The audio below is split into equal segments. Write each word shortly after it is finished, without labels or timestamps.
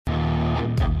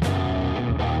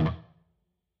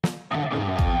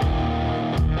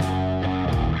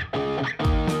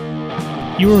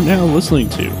You are now listening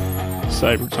to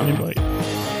Cyber Time Bite,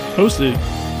 hosted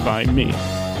by me,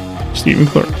 Stephen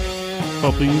Clark.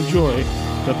 Hope you enjoy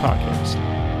the podcast.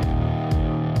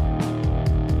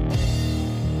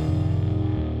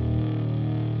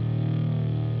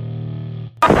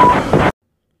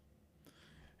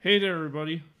 Hey there,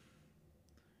 everybody.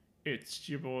 It's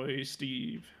your boy,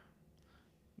 Steve.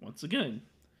 Once again,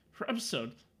 for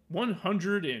episode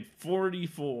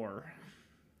 144.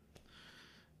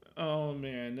 Oh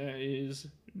man, that is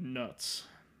nuts.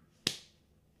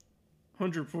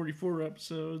 144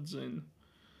 episodes, and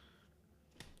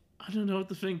I don't know what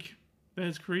to think.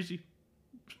 That's crazy.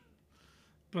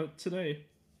 But today,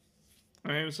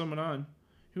 I have someone on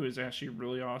who is actually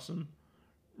really awesome,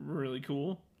 really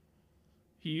cool.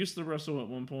 He used to wrestle at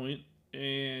one point,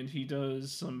 and he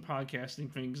does some podcasting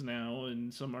things now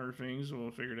and some other things.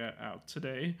 We'll figure that out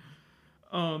today.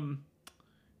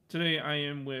 Today I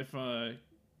am with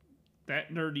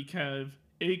That Nerdy Kev,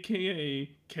 aka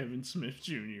Kevin Smith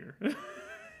Jr.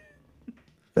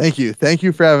 Thank you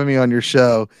for having me on your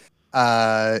show.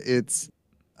 It's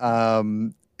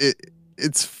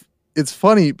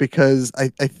funny because I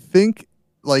think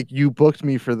like you booked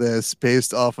me for this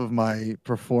based off of my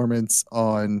performance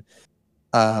on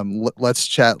Let's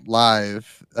Chat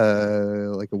Live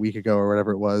like a week ago or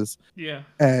whatever it was. Yeah.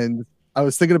 And I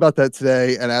was thinking about that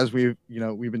today, and as we've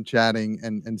been chatting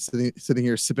and sitting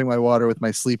here sipping my water with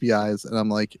my sleepy eyes, and I'm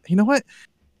like, you know what?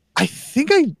 I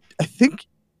think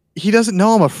he doesn't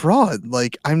know I'm a fraud.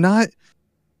 Like I'm not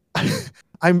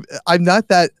I'm not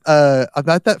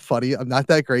that funny. I'm not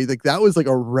that great. Like that was like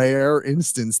a rare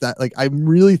instance that like I'm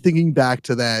really thinking back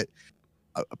to that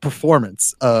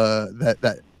performance of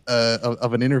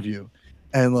an interview,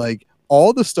 and like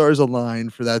all the stars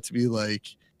aligned for that to be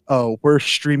like, oh, we're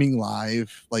streaming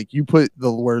live. Like you put the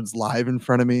words live in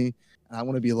front of me and I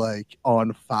want to be like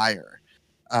on fire.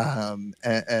 And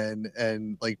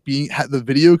like the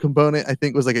video component, I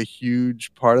think was like a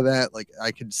huge part of that. Like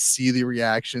I could see the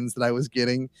reactions that I was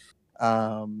getting.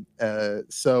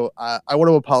 So I want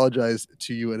to apologize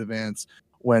to you in advance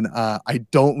when I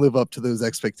don't live up to those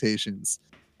expectations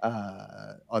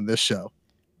on this show.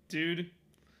 Dude,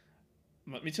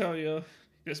 let me tell you,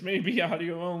 this may be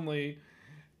audio only,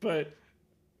 but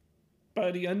by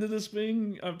the end of this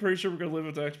thing, I'm pretty sure we're going to live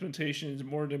with the expectations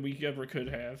more than we ever could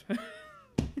have.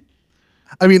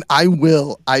 I mean, I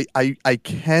will. I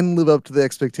can live up to the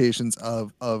expectations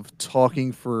of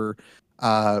talking for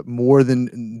more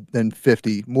than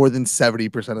 50, more than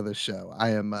 70% of the show.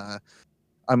 I'm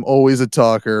always a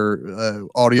talker,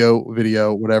 audio,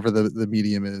 video, whatever the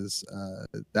medium is.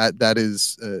 That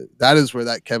is where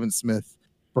that Kevin Smith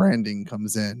branding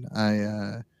comes in.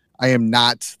 I am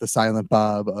not the Silent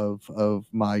Bob of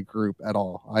my group at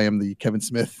all. I am the Kevin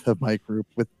Smith of my group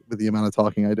with the amount of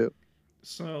talking I do.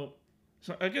 So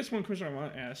I guess one question I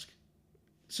want to ask,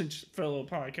 since fellow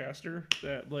podcaster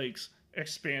that likes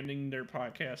expanding their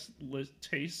podcast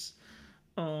tastes,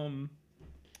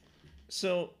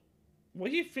 so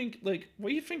what do you think? Like, what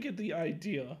do you think of the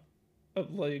idea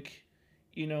of like,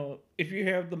 you know, if you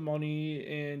have the money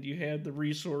and you have the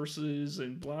resources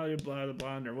and blah blah blah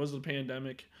blah, and there was a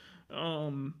pandemic,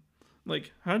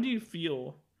 like, how do you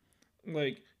feel,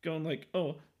 like going like,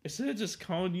 oh, instead of just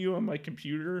calling you on my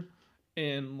computer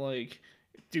and like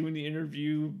doing the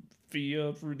interview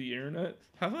through the internet,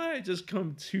 how about I just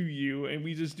come to you and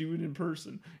we just do it in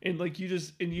person, and like you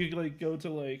like go to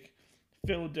like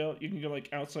Philadelphia, you can go like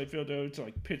outside Philadelphia to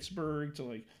like Pittsburgh to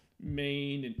like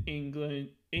Maine and England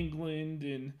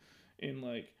and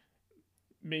like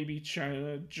maybe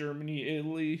China, Germany,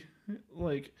 Italy,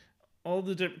 like all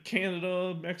the different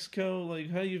Canada, Mexico. Like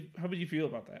how would you feel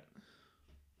about that?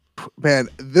 Man,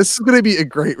 this is going to be a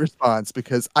great response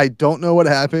because I don't know what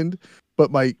happened,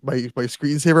 but my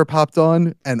screensaver popped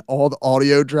on and all the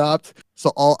audio dropped.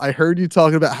 So I heard you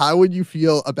talking about how would you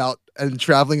feel about and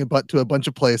traveling to a bunch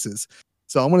of places.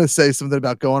 So I'm going to say something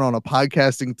about going on a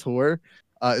podcasting tour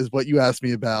is what you asked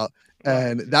me about.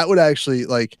 And that would actually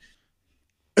like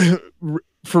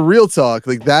for real talk,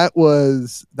 like that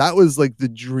was like the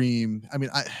dream. I mean,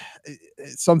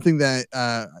 it's something that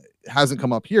hasn't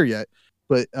come up here yet.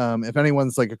 But if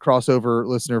anyone's like a crossover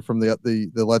listener from the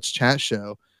Let's Chat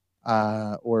show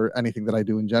or anything that I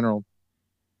do in general,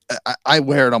 I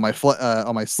wear it on my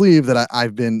sleeve that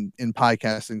I've been in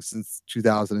podcasting since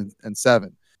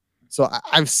 2007. So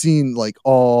I've seen like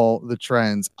all the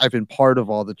trends. I've been part of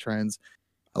all the trends.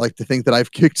 I like to think that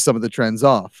I've kicked some of the trends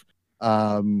off.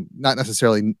 Not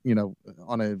necessarily,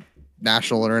 on a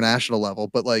national or international level,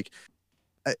 but like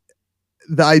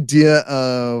the idea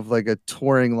of like a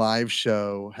touring live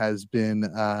show has been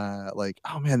like,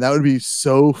 oh man, that would be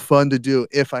so fun to do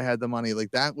if I had the money.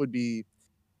 Like that would be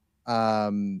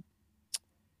um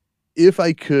if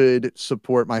I could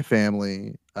support my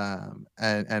family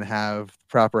and have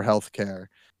proper health care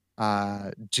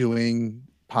doing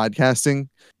podcasting.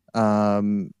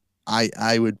 um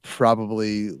I would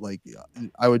probably like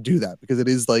I would do that because it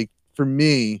is like for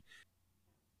me,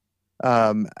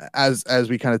 as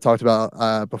we kind of talked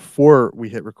about before we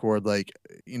hit record, like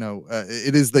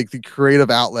it is like the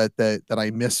creative outlet that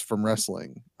I miss from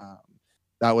wrestling.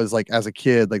 That was like as a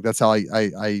kid, like that's how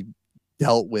I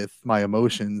dealt with my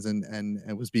emotions and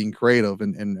it was being creative,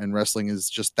 and wrestling is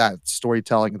just that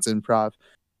storytelling. It's improv.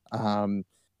 um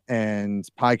and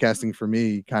podcasting for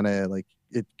me kind of like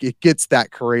it gets that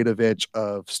creative itch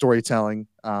of storytelling,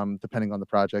 depending on the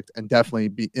project, and definitely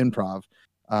be improv.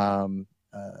 um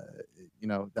uh,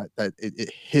 that it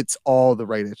hits all the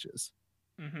right itches.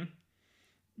 Mm-hmm.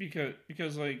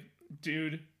 Because like,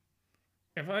 dude,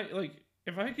 if I like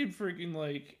if I could freaking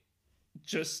like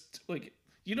just like,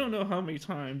 you don't know how many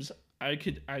times I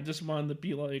just wanted to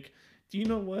be like, do you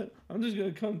know what? I'm just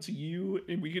gonna come to you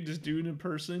and we could just do it in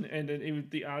person, and then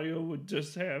the audio would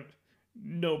just have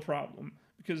no problem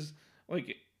because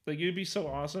like it'd be so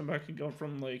awesome if I could go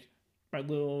from like my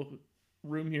little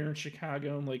room here in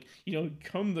Chicago and like,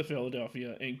 come to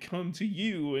Philadelphia and come to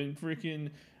you and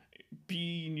freaking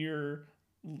be in your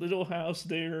little house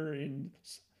there in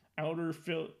outer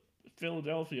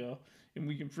Philadelphia, and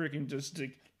we can freaking just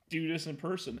like do this in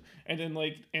person. And then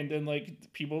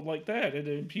people like that,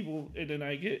 and then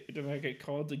I get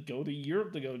called to go to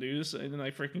Europe to go do this, and then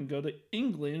I freaking go to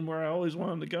England where I always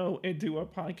wanted to go and do a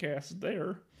podcast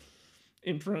there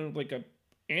in front of like a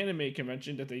anime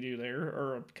convention that they do there,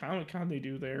 or a comic con they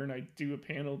do there, and I do a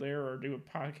panel there or do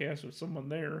a podcast with someone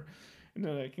there, and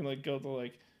then I can like go to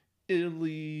like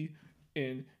Italy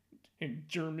and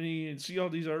Germany and see all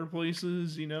these other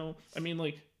places. I mean,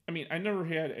 I never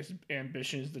had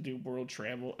ambitions to do world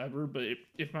travel ever, but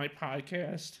if my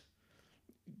podcast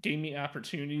gave me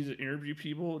opportunities to interview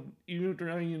people, even if they're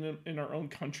not even in our own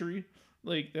country,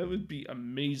 like that would be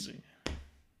amazing.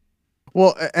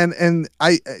 Well, and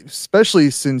I especially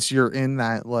since you're in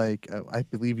that like I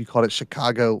believe you called it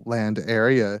Chicago land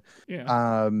area.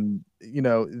 Yeah.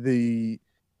 The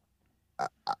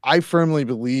I firmly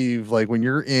believe like when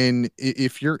you're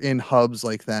if you're in hubs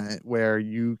like that where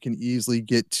you can easily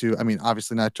get to, I mean,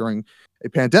 obviously not during a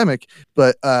pandemic,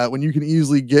 but when you can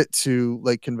easily get to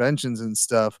like conventions and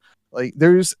stuff, like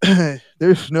there's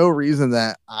no reason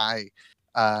that I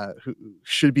who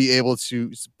should be able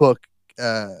to book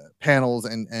panels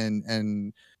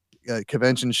and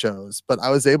convention shows, but I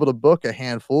was able to book a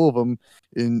handful of them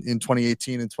in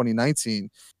 2018 and 2019,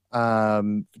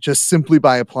 just simply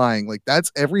by applying. Like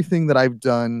that's everything that I've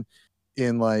done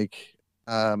in like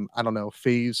I don't know,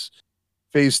 phase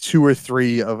 2 or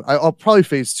 3 of I'll probably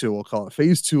phase 2, we'll call it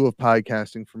phase 2 of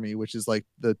podcasting for me, which is like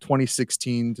the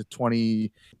 2016 to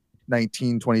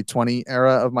 2019 2020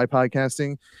 era of my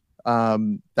podcasting.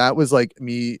 That was like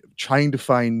me trying to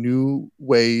find new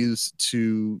ways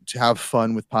to have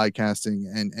fun with podcasting,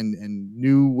 and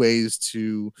new ways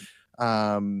to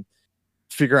um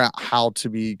figure out how to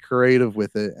be creative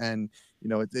with it. And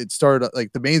it started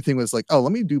like the main thing was like, oh,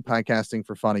 let me do podcasting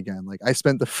for fun again. Like I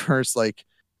spent the first like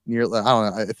near I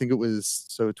don't know, I think it was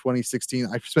so 2016,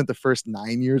 I spent the first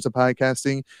 9 years of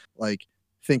podcasting like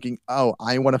thinking, oh,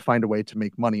 I want to find a way to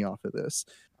make money off of this.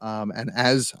 And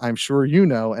as I'm sure you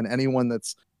know, and anyone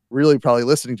that's really probably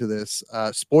listening to this,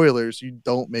 spoilers, you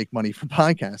don't make money from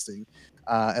podcasting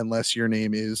unless your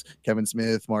name is Kevin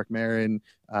Smith, Mark Maron,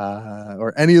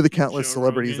 or any of the countless Joe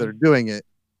celebrities that are Rogan. doing it.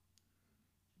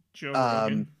 Joe Um,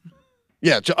 Rogan.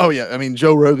 yeah. Oh, yeah. I mean,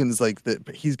 Joe Rogan's like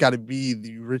he's got to be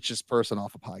the richest person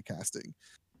off of podcasting.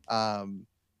 Um,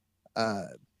 uh,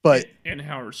 but And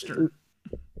Howard Stern.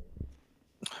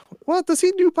 well, does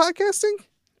he do podcasting?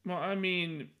 Well, I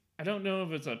mean, I don't know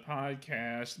if it's a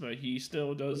podcast, but he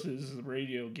still does his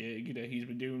radio gig that he's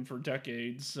been doing for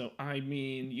decades. So, I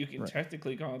mean, you can Right.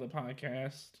 technically call it a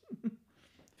podcast.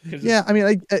 Because Yeah, it's. I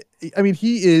mean, I mean,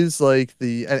 he is like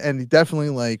and definitely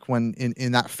like when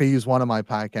in that phase 1 of my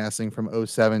podcasting from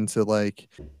 '07 to like,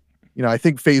 I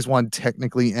think phase 1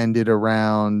 technically ended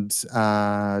around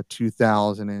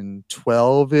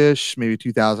 2012-ish, maybe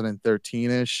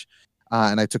 2013-ish.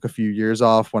 And I took a few years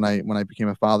off when I became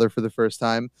a father for the first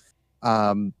time.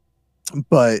 Um,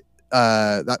 but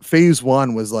that phase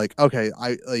 1 was like, okay,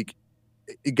 I like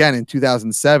again in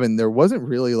 2007 there wasn't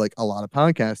really like a lot of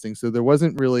podcasting, so there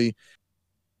wasn't really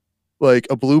like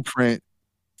a blueprint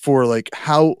for like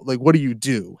how like what do you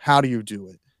do? How do you do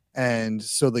it? And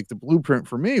so like the blueprint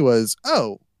for me was,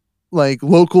 oh, like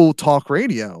local talk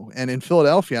radio. And in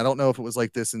Philadelphia, I don't know if it was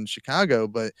like this in Chicago,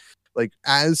 but like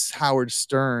as Howard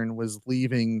Stern was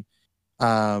leaving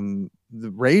the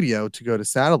radio to go to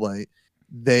satellite,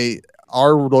 they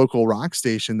our local rock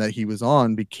station that he was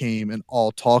on became an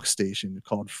all talk station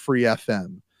called Free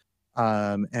FM,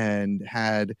 and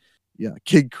had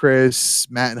Kid Chris,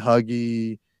 Matt and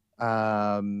Huggy,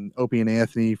 Opie and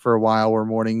Anthony for a while were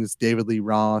mornings, David Lee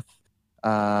Roth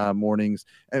mornings.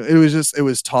 And it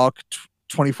was talk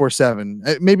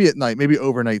 24/7. Maybe at night, maybe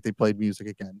overnight they played music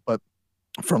again, but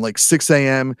from like 6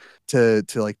 a.m. to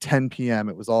like 10 p.m.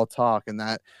 it was all talk, and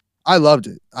that I loved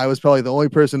it. I was probably the only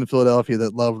person in Philadelphia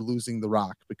that loved losing the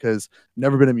rock because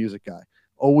never been a music guy,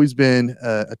 always been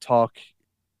a talk.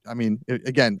 I mean,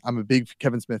 again, I'm a big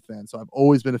Kevin Smith fan, so I've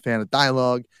always been a fan of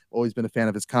dialogue, always been a fan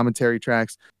of his commentary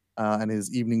tracks and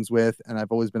his evenings with, and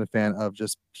I've always been a fan of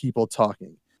just people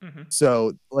talking. Mm-hmm.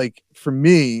 So, like for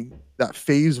me, that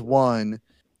phase one,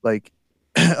 like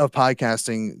of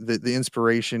podcasting, the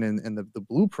inspiration and the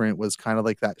blueprint was kind of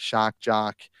like that shock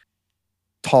jock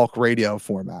talk radio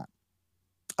format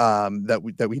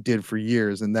that we did for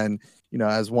years. And then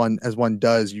as one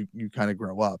does, you kind of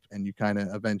grow up and you kind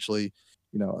of eventually,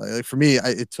 like for me,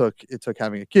 it took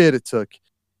having a kid, it took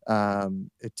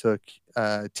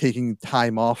taking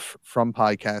time off from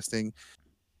podcasting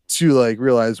to like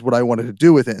realize what I wanted to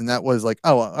do with it. And that was like,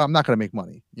 oh, I'm not going to make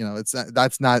money.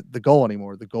 That's not the goal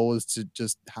anymore. The goal is to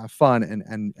just have fun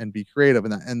and be creative.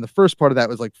 And the first part of that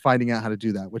was like finding out how to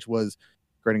do that, which was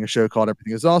creating a show called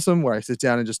Everything Is Awesome, where I sit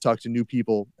down and just talk to new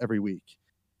people every week.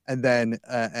 And then,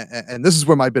 and this is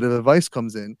where my bit of advice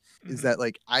comes in, is that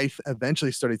like I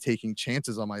eventually started taking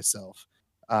chances on myself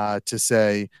to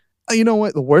say, oh, you know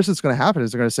what, the worst that's going to happen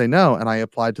is they're going to say no. And I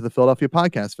applied to the Philadelphia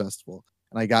Podcast Festival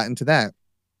and I got into that.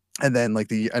 And then like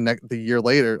the year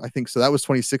later, I think, so that was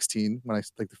 2016 when I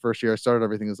like the first year I started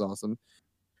Everything Is Awesome.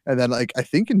 And then like I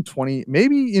think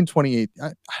maybe in 28,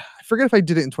 I forget if I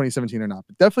did it in 2017 or not,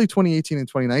 but definitely 2018 and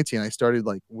 2019 I started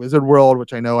like Wizard World,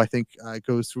 which I think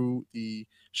goes through the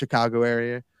Chicago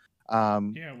area.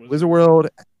 Wizard World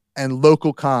and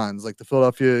local cons like the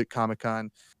Philadelphia Comic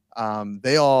Con.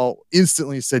 They all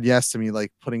instantly said yes to me,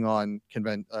 like putting on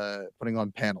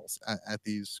panels at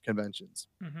these conventions.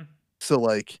 Mm-hmm. So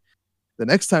like the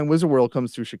next time Wizard World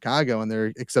comes through Chicago and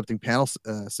they're accepting panel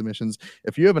submissions,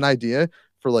 if you have an idea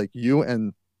for like you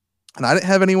and I didn't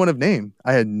have anyone of name.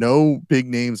 I had no big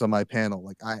names on my panel.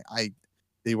 Like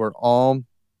they were all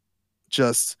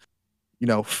just,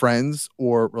 friends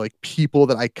or like people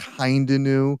that I kind of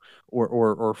knew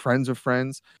or friends of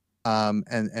friends.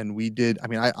 And we did, I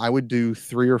mean, I would do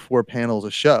 3 or 4 panels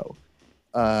a show,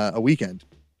 a weekend.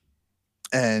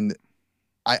 And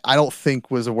I don't think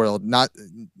Wizard World,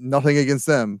 nothing against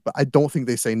them, but I don't think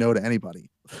they say no to anybody.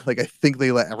 Like I think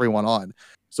they let everyone on.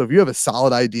 So if you have a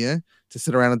solid idea to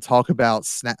sit around and talk about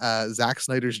Zack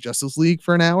Snyder's Justice League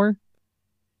for an hour,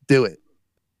 do it.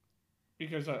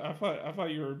 Because I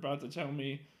thought you were about to tell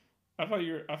me, I thought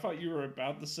you were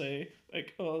about to say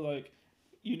like, oh, like,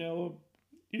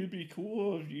 it'd be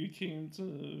cool if you came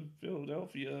to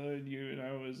Philadelphia and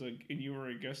I was like, and you were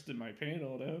a guest in my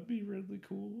panel. That would be really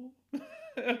cool. I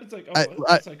was like, oh,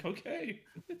 it's like, okay.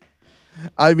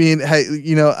 I mean, hey,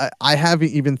 I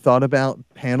haven't even thought about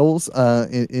panels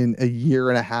in a year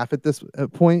and a half at this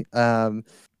point.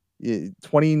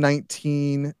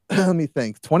 2019, let me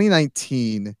think.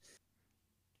 2019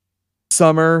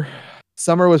 summer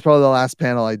was probably the last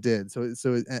panel I did. So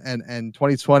and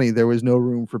 2020 there was no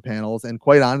room for panels, and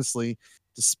quite honestly,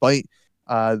 despite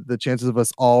the chances of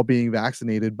us all being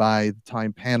vaccinated by the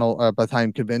time by the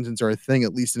time conventions are a thing,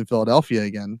 at least in Philadelphia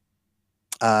again,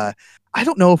 I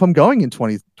don't know if I'm going in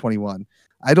 2021.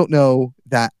 I don't know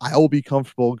that I will be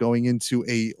comfortable going into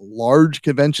a large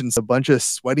convention, a bunch of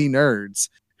sweaty nerds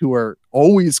who are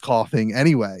always coughing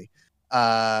anyway.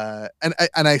 And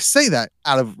I say that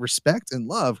out of respect and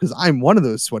love because I'm one of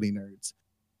those sweaty nerds.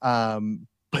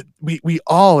 But we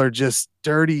all are just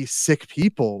dirty, sick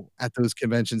people at those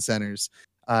convention centers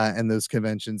and those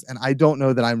conventions. And I don't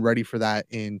know that I'm ready for that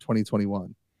in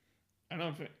 2021. I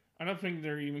don't think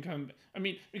they're even coming. I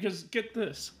mean, because get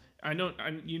this,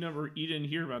 you didn't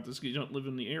hear about this because you don't live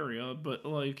in the area, but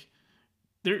like,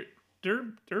 they're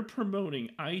promoting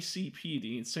ICP,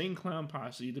 the Insane Clown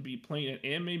Posse, to be playing at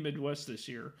Anime Midwest this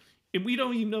year, and we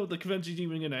don't even know if the convention's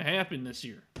even going to happen this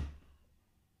year.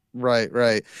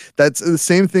 Right. That's the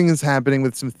same thing is happening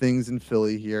with some things in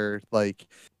Philly here, like.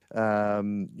 I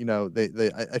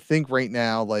think right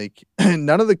now, like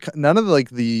none of the like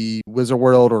the Wizard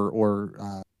World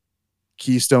or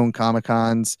Keystone Comic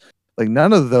Cons, like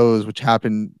none of those, which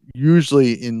happen,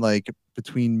 usually in like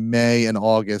between May and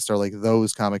August are like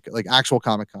those actual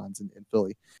Comic Cons in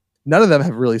Philly. None of them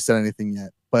have really said anything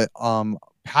yet, but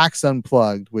PAX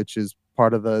Unplugged, which is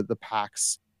part of the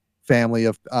PAX family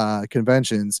of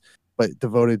conventions, but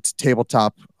devoted to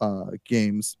tabletop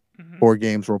games, Mm-hmm. board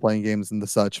games, role playing games, and the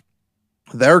such.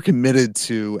 They're committed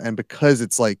to, and because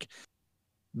it's like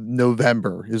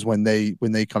November is when they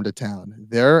come to town.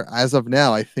 They're, as of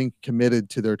now, I think, committed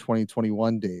to their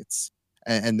 2021 dates,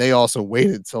 and they also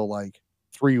waited till like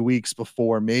 3 weeks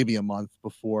before, maybe a month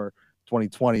before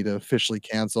 2020 to officially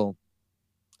cancel.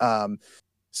 Um,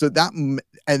 so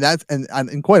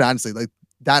and quite honestly, like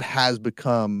that has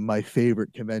become my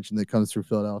favorite convention that comes through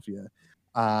Philadelphia.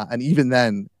 And even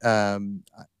then, I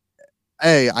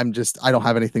don't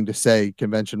have anything to say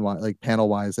convention wise, like panel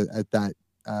wise at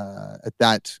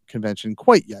that convention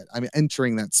quite yet. I'm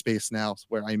entering that space now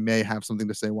where I may have something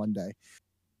to say one day.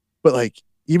 But like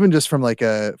even just from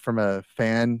a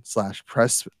fan slash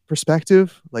press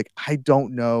perspective, like I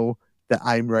don't know that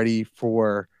I'm ready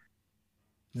for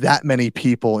that many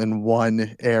people in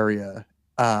one area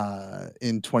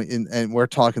and we're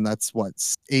talking that's what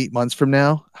 8 months from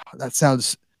now. That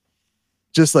sounds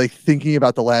just like thinking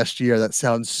about the last year, that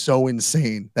sounds so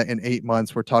insane that in 8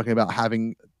 months we're talking about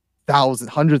having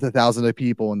hundreds of thousands of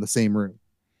people in the same room.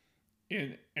 And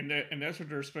that's what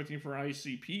they're expecting for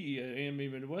ICP at AMA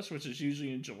Midwest, which is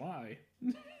usually in July.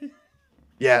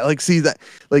 Yeah, like see that,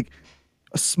 like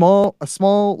a small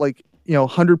like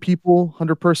 100 people,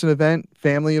 100-person event,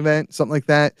 family event, something like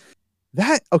that.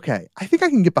 That okay, I think I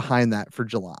can get behind that for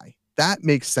July. That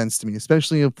makes sense to me,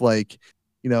 especially if like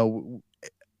you know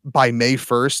by May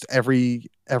 1st,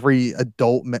 every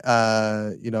adult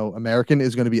American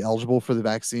is going to be eligible for the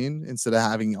vaccine instead of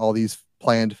having all these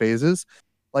planned phases.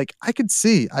 Like I could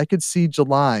see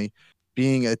July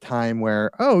being a time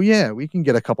where, oh yeah, we can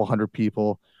get a couple hundred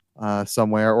people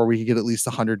somewhere, or we could get at least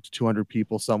 100 to 200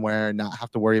 people somewhere and not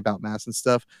have to worry about masks and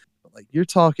stuff. But like you're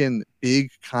talking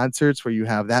big concerts where you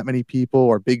have that many people,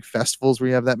 or big festivals where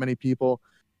you have that many people.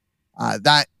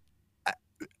 That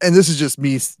and this is just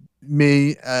me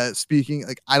speaking.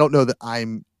 Like I don't know that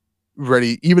I'm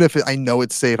ready, even if I know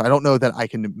it's safe. I don't know that I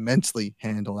can mentally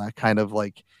handle that kind of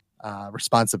like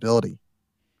responsibility.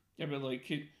 Yeah, but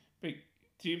but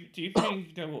do you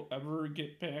think that we'll ever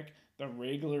get back the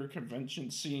regular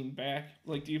convention scene back?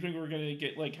 Like, do you think we're gonna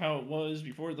get like how it was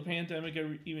before the pandemic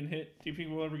ever even hit? Do you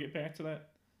think we'll ever get back to that?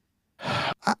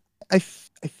 I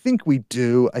think we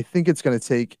do. I think it's going to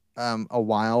take a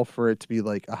while for it to be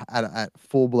like at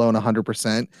full blown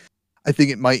 100%. I think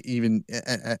it might even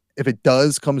if it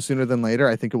does come sooner than later,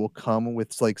 I think it will come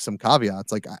with like some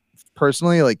caveats. Like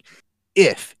personally, like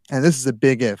if, and this is a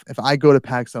big if I go to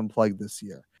PAX Unplugged this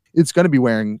year, it's going to be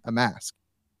wearing a mask.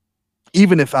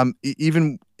 Even if I'm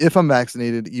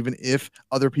vaccinated, even if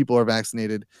other people are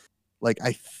vaccinated, like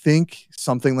I think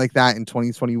something like that in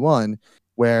 2021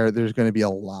 where there's going to be a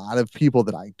lot of people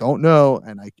that I don't know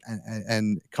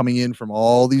and coming in from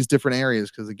all these different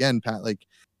areas because again, Pat, like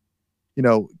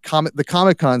the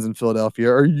Comic Cons in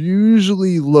Philadelphia are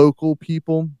usually local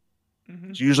people.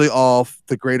 Mm-hmm. It's usually all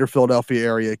the greater Philadelphia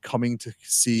area coming to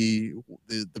see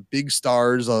the big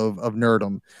stars of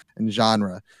nerdom and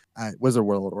genre at Wizard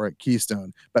World or at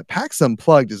Keystone. But PAX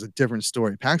Unplugged is a different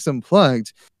story. PAX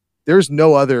Unplugged, there's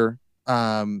no other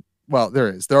well,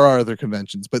 there are other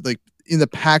conventions, but like in the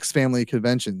PAX family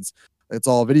conventions, it's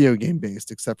all video game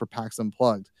based except for PAX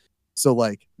Unplugged. So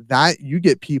like that you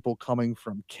get people coming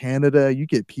from Canada, you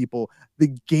get people,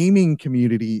 the gaming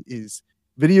community is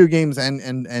video games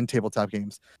and tabletop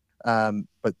games.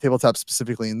 But tabletop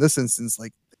specifically in this instance,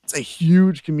 like it's a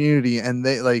huge community and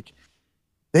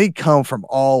they come from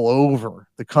all over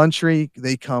the country.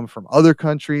 They come from other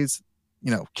countries,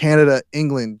 Canada,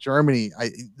 England, Germany.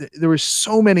 There were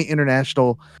so many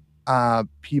international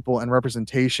people and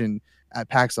representation at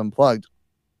PAX Unplugged,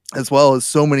 as well as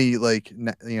so many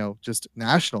just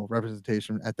national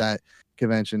representation at that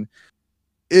convention.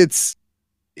 It's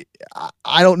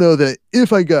I don't know that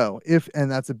if I go, if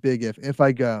and that's a big if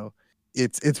I go,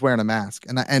 it's wearing a mask,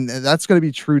 and that's going to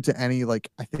be true to any like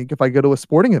I think if I go to a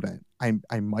sporting event,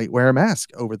 I might wear a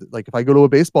mask over the like if I go to a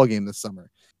baseball game this summer,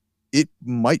 it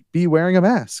might be wearing a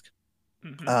mask.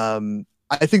 Mm-hmm.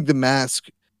 I think the mask,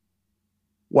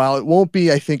 while it won't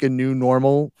be, I think a new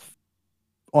normal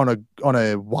on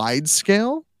a wide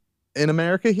scale in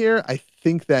America here, I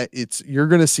think that you're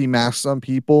going to see masks on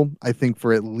people. I think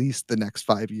for at least the next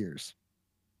 5 years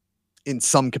in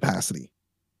some capacity.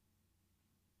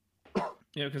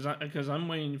 Yeah, because I'm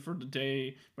waiting for the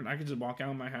day when I can just walk out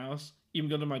of my house, even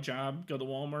go to my job, go to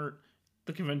Walmart,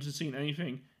 the convention scene,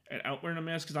 anything. out wearing a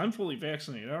mask because I'm fully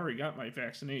vaccinated. I already got my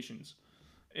vaccinations,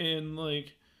 and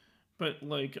like, but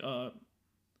like,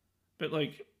 but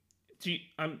like, gee,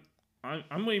 I'm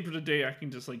waiting for the day I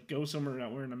can just like go somewhere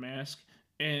without wearing a mask,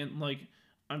 and like,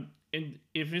 and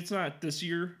if it's not this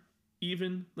year,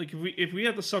 even like if we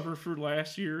had to suffer for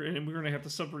last year and we're gonna have to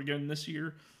suffer again this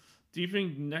year, do you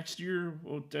think next year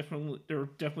there will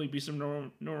definitely be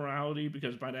some normality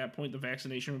because by that point the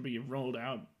vaccination will be rolled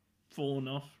out full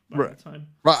enough by Right. that time?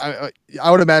 Right.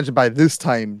 I would imagine by this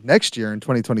time next year in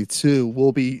 2022,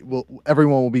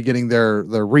 everyone will be getting their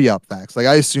re-up vax. Like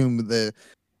I assume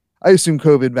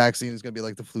COVID vaccine is going to be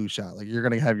like the flu shot. Like you're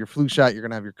going to have your flu shot, you're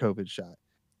going to have your COVID shot.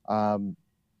 Um,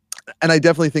 and I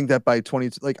definitely think that by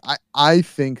 20, like I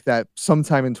think that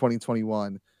sometime in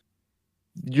 2021,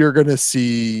 you're going to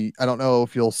see, I don't know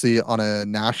if you'll see it on a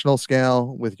national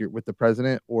scale with the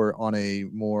president or on a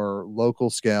more local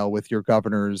scale with your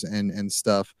governors and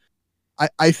stuff.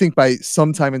 I think by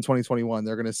sometime in 2021,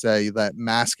 they're going to say that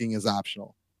masking is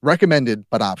optional, recommended,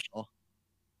 but optional.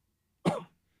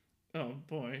 Oh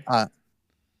boy.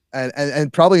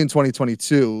 And probably in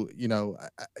 2022, you know,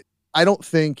 I don't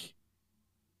think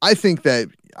I think that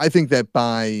I think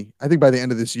by the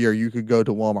end of this year you could go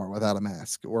to Walmart without a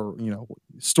mask or, you know,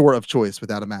 store of choice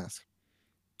without a mask.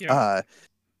 Yeah, Uh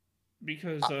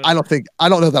because I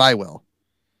don't know that I will.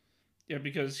 yeah,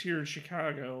 because here in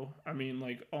Chicago, I mean,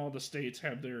 like all the states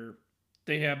have their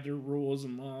rules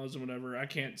and laws and whatever. I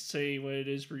can't say what it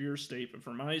is for your state, but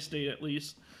for my state at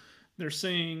least, they're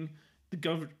saying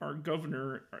our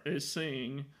governor is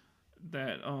saying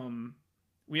that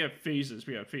we have phases.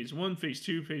 We have phase 1, phase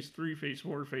 2, phase 3, phase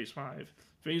 4, phase 5.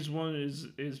 Phase 1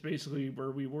 is basically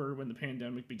where we were when the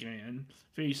pandemic began.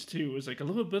 Phase 2 is like a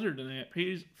little better than that.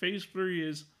 Phase 3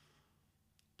 is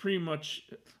pretty much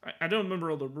I don't remember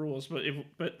all the rules, but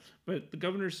the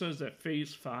governor says that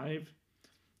phase 5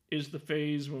 is the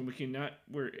phase when we cannot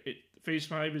phase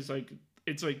 5 is like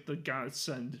it's like the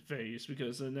godsend phase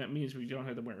because then that means we don't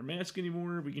have to wear a mask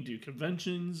anymore. We can do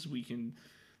conventions. We can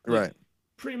Right.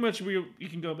 pretty much we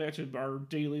can go back to our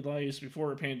daily lives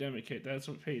before a pandemic hit. That's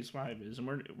what phase 5 is, and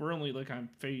we're only like on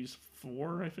phase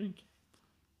 4, I think.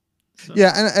 So.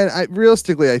 Yeah, and I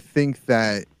realistically I think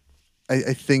that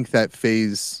I think that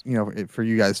phase, you know, for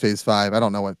you guys, phase 5, I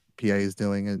don't know what PA is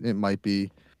doing. It might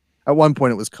be at one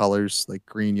point it was colors like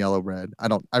green, yellow, red.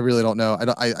 I really don't know.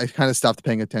 I kind of stopped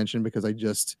paying attention because I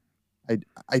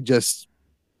just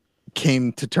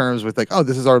came to terms with like, oh,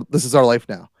 this is our life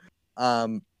now.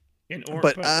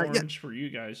 But orange for you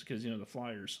guys because you know the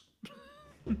Flyers.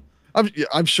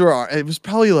 I'm sure it was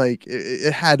probably like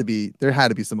it had to be there had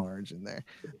to be some orange in there.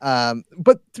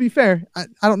 But to be fair, I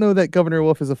don't know that Governor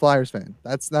Wolf is a Flyers fan.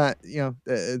 That's not, you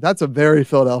know, that's a very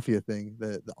Philadelphia thing.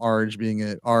 The orange being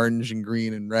it orange and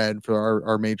green and red for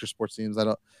our major sports teams.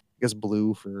 I guess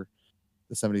blue for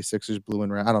the 76ers, blue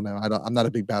and red. I don't know. I'm not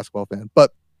a big basketball fan,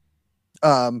 but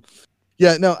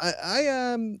yeah, no,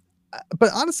 but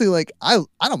honestly, like I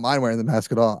don't mind wearing the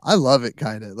mask at all. I love it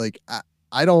kind of like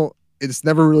I don't it's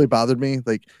never really bothered me.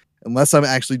 Like unless I'm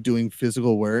actually doing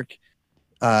physical work,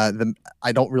 I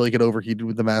don't really get overheated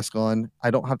with the mask on. I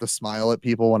don't have to smile at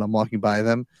people when I'm walking by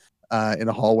them in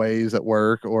the hallways at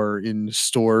work or in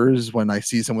stores when I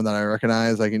see someone that I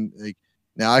recognize. I can like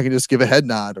now I can just give a head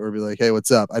nod or be like, "Hey, what's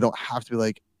up?" I don't have to be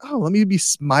like, "Oh, let me be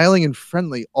smiling and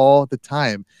friendly all the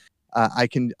time." I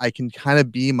can kind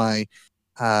of be my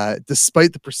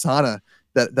despite the persona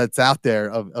that's out there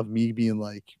of me being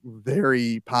like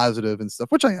very positive and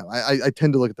stuff, which I am. I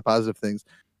tend to look at the positive things.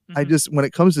 Mm-hmm. I just when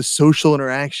it comes to social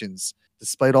interactions,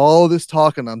 despite all this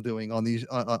talking I'm doing on these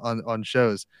on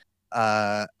shows,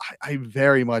 I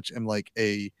very much am like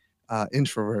a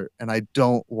introvert, and I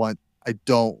don't want to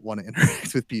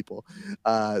interact with people.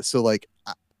 So like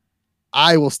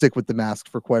I will stick with the mask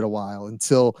for quite a while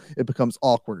until it becomes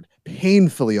awkward,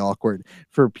 painfully awkward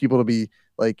for people to be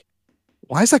like,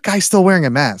 why is that guy still wearing a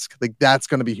mask? Like, that's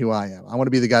going to be who I am. I want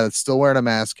to be the guy that's still wearing a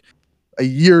mask a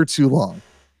year too long.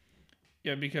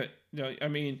 Yeah, because you know, I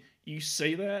mean, you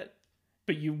say that,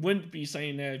 but you wouldn't be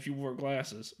saying that if you wore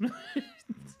glasses.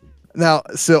 Now,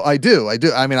 so I do.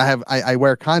 I mean, I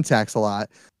wear contacts a lot,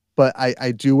 but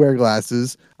I do wear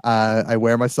glasses. I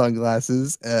wear my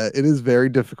sunglasses. It is very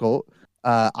difficult.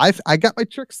 I got my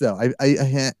tricks though.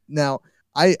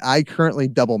 I currently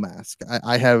double mask.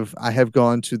 I have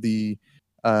gone to the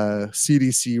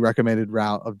CDC recommended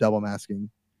route of double masking,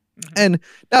 and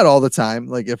not all the time.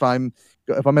 Like if I'm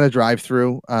in a drive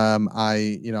through,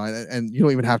 I you know, and you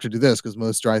don't even have to do this because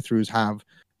most drive throughs have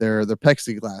their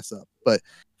plexiglass up. But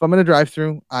if I'm in a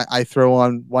drive-through, I throw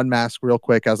on one mask real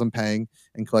quick as I'm paying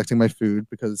and collecting my food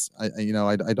because I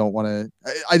don't want to.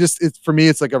 I just it's for me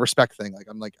it's like a respect thing. Like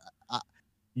I'm like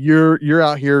you're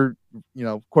out here,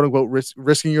 quote unquote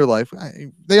risking your life.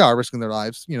 They are risking their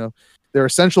lives. They're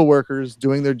essential workers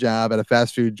doing their job at a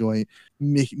fast food joint,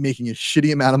 making a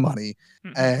shitty amount of money,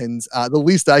 and the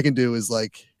least I can do is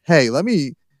like, hey, let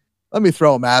me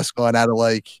throw a mask on out of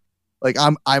like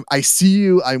I see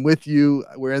you, I'm with you,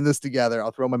 we're in this together.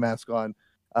 I'll throw my mask on,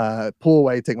 pull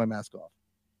away, take my mask off.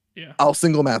 Yeah. I'll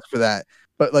single mask for that.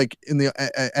 But like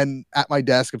and at my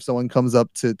desk, if someone comes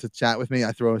up to chat with me,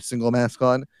 I throw a single mask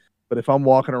on. But if I'm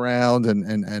walking around and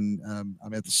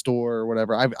I'm at the store or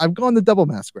whatever, I've gone the double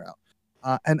mask route.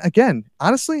 And again,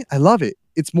 honestly, I love it.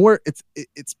 It's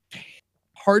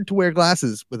hard to wear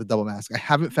glasses with a double mask. I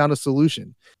haven't found a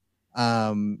solution.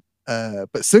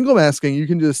 But single masking, you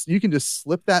can just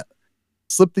slip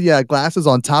the glasses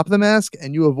on top of the mask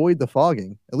and you avoid the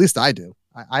fogging. At least I do.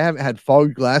 I haven't had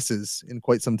fogged glasses in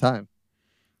quite some time.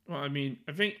 Well, I mean,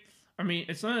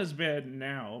 it's not as bad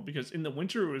now because in the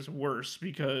winter it was worse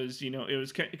because it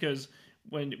was because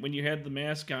when you had the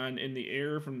mask on and the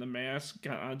air from the mask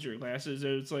got onto your glasses,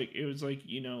 it was like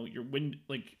your wind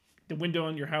like the window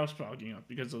on your house fogging up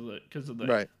because of the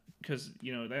right because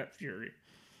that fury.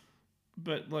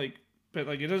 But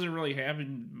it doesn't really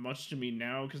happen much to me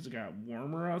now because it got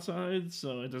warmer outside,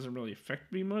 so it doesn't really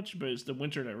affect me much. But it's the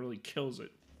winter that really kills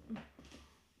it.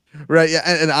 Right. Yeah.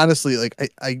 And honestly, like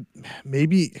I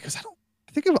maybe because I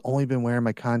think I've only been wearing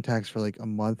my contacts for like a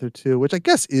month or two, which I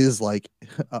guess is like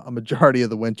a majority of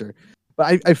the winter.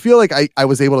 But I feel like I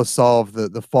was able to solve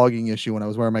the fogging issue when I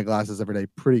was wearing my glasses every day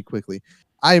pretty quickly.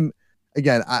 I'm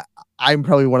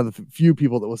probably one of the few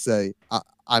people that will say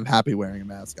I'm happy wearing a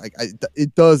mask.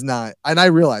 It does not, and I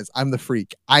realize I'm the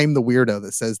freak. I'm the weirdo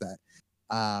that says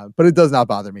that. But it does not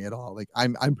bother me at all. Like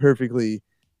I'm perfectly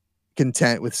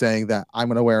content with saying that I'm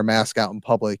going to wear a mask out in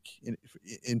public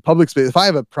in public space. If I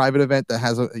have a private event that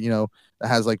has that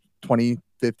has like 20,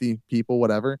 50 people,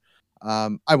 whatever,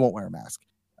 I won't wear a mask,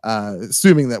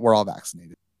 assuming that we're all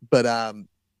vaccinated. But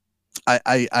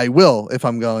I will if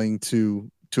I'm going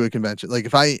to a convention. Like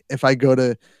if I go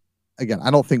to, again, I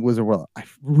don't think Wizard World. I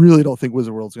really don't think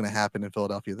Wizard World's going to happen in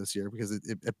Philadelphia this year because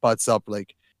it butts up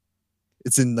like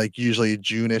it's in like usually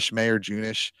June-ish, May or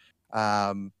June-ish.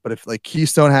 But if like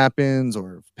Keystone happens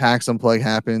or if PAX Unplugged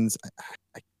happens,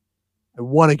 I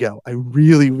want to go. I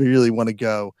really, really want to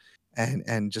go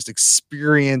and just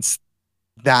experience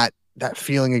that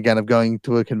feeling again of going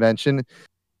to a convention.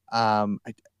 I'm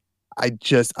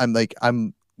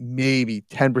maybe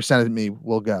 10% of me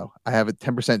will go. I have a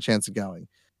 10% chance of going.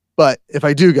 But if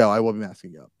I do go, I will be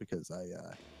masking up because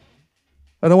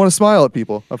I don't want to smile at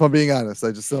people. If I'm being honest,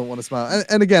 I just don't want to smile.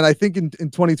 And again, I think in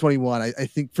 2021, I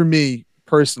think for me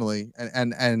personally,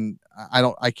 and I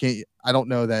don't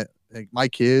know that like my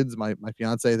kids, my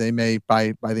fiance, they may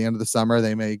by the end of the summer,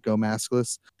 they may go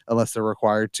maskless unless they're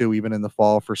required to, even in the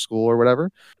fall for school or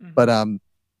whatever. Mm-hmm. But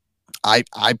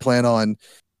I plan on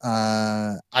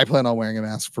wearing a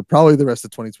mask for probably the rest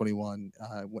of 2021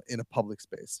 in a public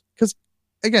space. Because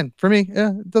again, for me,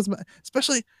 yeah, it doesn't matter.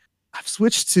 Especially I've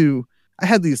switched to, I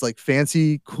had these like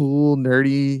fancy, cool,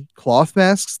 nerdy cloth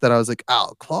masks that I was like,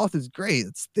 oh, cloth is great.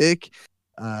 It's thick.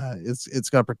 It's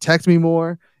gonna protect me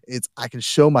more. I can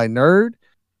show my nerd.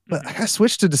 But I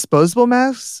switched to disposable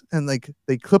masks and like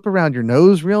they clip around your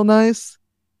nose real nice.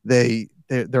 They're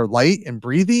light and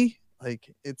breathy.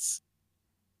 Like it's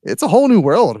a whole new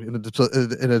world in a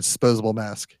disposable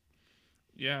mask.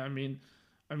 Yeah, I mean,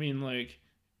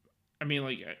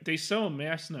 they sell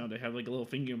masks now that have like a little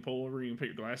thing you can pull over, you can put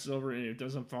your glasses over, and it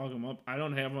doesn't fog them up. I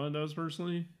don't have one of those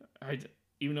personally.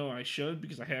 Even though I should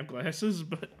because I have glasses,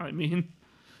 but I mean,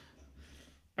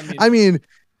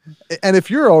 and if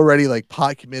you're already like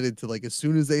pot committed to like as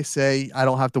soon as they say I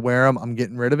don't have to wear them, I'm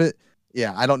getting rid of it.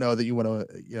 Yeah, I don't know that you want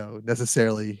to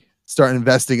necessarily start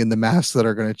investing in the masks that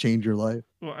are going to change your life.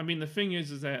 Well, I mean, the thing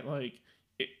is that like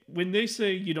when they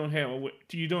say you don't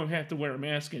have to wear a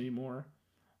mask anymore.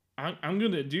 I'm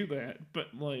gonna do that,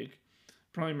 but like,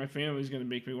 probably my family's gonna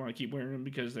make me want to keep wearing them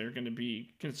because they're gonna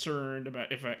be concerned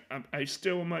about if I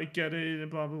still might get it and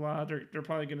blah blah blah. They're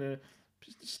probably gonna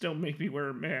still make me wear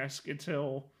a mask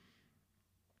until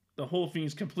the whole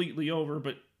thing's completely over.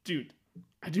 But dude,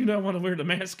 I do not want to wear the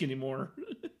mask anymore.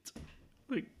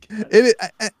 Like, and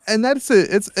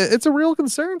it's a real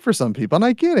concern for some people, and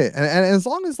I get it. And as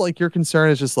long as like your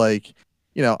concern is just like,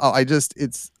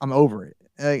 I'm over it.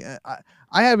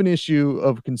 I have an issue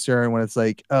of concern when it's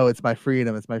like, oh, it's my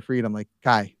freedom. Like,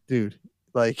 Kai, dude,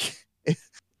 like,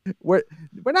 we're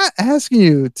we're not asking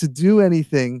you to do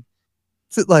anything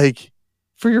to like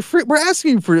for your free. We're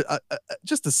asking you for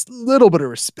just a little bit of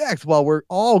respect while we're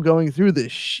all going through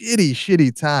this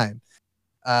shitty time.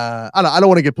 I don't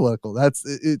want to get political.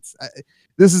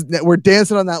 This is we're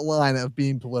dancing on that line of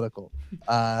being political.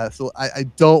 So I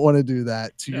don't want to do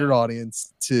that to your No,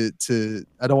 audience. To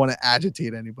I don't want to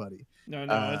agitate anybody. no,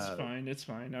 it's Uh, fine. It's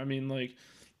fine. I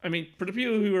mean, for the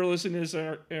people who are listening to this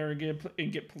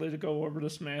and get political over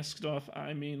this mask stuff,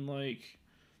 I mean, like,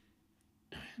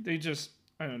 they just,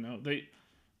 I don't know.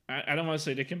 I don't want to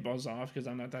say they can buzz off because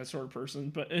I'm not that sort of person,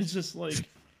 but it's just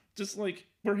like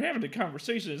we're having a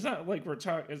conversation. It's not like we're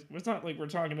talking. It's not like we're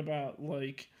talking about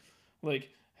like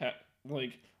ha-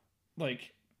 like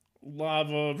like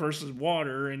lava versus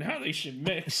water and how they should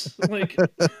mix. Like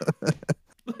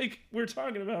we're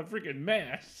talking about freaking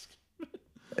masks.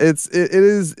 it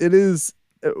is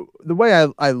the way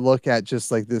I look at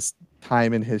just like this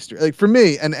time in history. Like for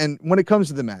me, and when it comes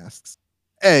to the masks,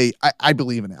 I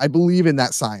believe in it. I believe in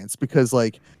that science because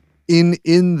like in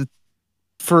the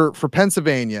for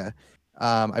Pennsylvania,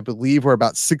 I believe we're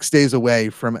about 6 days away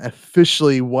from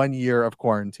officially 1 year of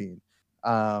quarantine,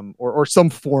 or some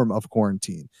form of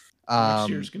quarantine. Next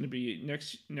year's Um, going to be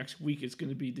next week. It's going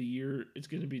to be the year. It's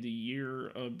going to be the year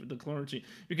of the quarantine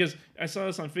because I saw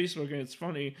this on Facebook and it's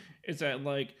funny. It's that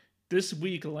like this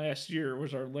week last year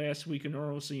was our last week in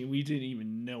normalcy and we didn't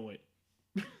even know it.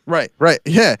 right,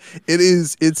 yeah. It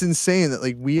is. It's insane that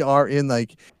like we are in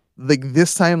like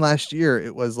this time last year.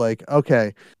 It was like,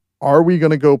 okay, are we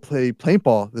gonna go play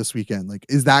paintball this weekend? Like,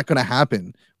 is that gonna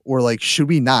happen? Or like, should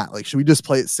we not? Like, should we just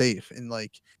play it safe and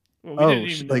like, Well, we oh, didn't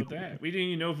even know like that. We didn't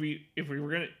even know if we were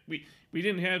gonna we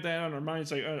didn't have that on our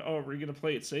minds. Like, oh, we're gonna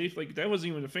play it safe. Like that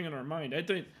wasn't even a thing on our mind. I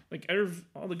think like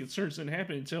all the concerns didn't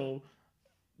happen until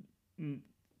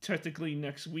technically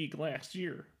next week last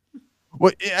year.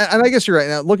 well, and I guess you're right.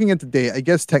 Now, looking at the date, I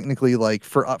guess technically, like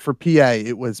for PA,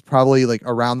 it was probably like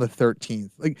around the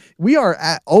 13th. Like we are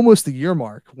at almost the year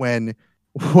mark when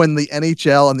the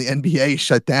NHL and the NBA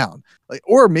shut down. Like,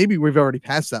 or maybe we've already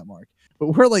passed that mark.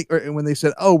 But we're like, when they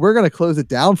said, "Oh, we're gonna close it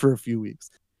down for a few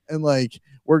weeks," and like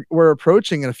we're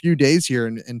approaching in a few days here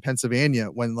in Pennsylvania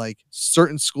when like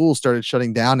certain schools started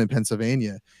shutting down in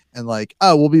Pennsylvania, and like,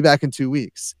 oh, we'll be back in 2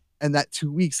 weeks, and that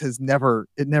 2 weeks has never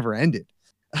ended.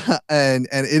 And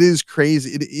it is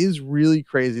crazy. It is really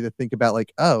crazy to think about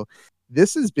like, oh,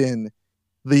 this has been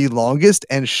the longest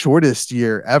and shortest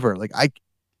year ever. Like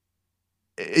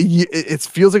it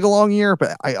feels like a long year,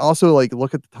 but I also like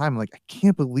look at the time like I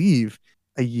can't believe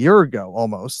a year ago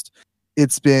almost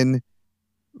it's been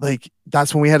like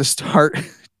that's when we had to start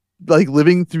like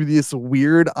living through this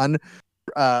weird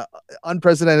uh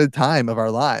unprecedented time of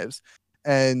our lives.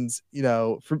 And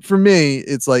for me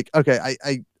it's like, okay,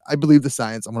 I believe the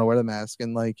science. I'm gonna wear the mask.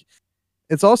 And like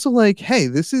it's also like, hey,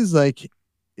 this is like,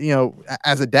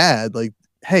 as a dad, like,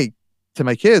 hey, to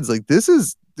my kids, like this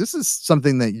is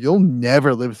something that you'll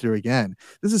never live through again.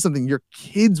 This is something your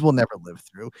kids will never live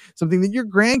through, something that your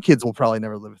grandkids will probably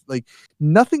never live. Like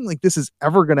nothing like this is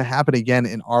ever going to happen again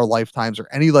in our lifetimes or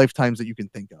any lifetimes that you can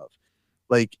think of.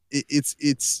 Like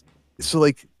it's so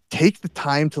like take the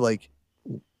time to like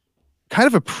kind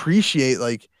of appreciate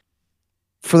like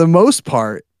for the most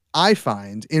part, I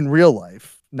find in real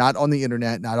life, not on the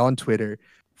internet, not on Twitter,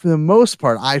 for the most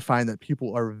part, I find that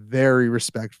people are very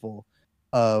respectful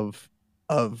of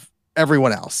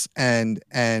everyone else and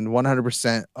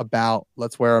 100% about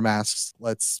let's wear our masks,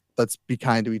 let's be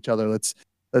kind to each other, let's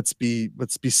be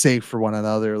safe for one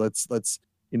another, let's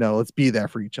be there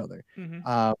for each other. Mm-hmm.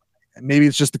 Um, maybe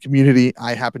it's just the community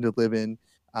I happen to live in,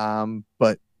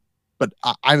 but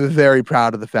I'm very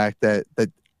proud of the fact that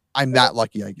I'm that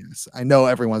lucky. I guess I know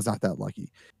everyone's not that lucky.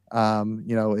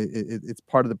 It's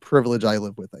part of the privilege I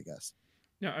live with, I guess.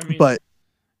 No, I mean, But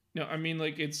no, I mean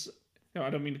like it's no, I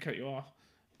don't mean to cut you off,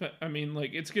 but I mean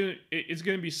like it's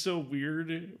gonna be so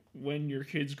weird when your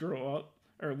kids grow up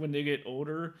or when they get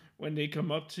older when they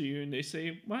come up to you and they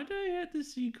say, "Why did I have to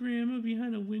see grandma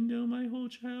behind a window my whole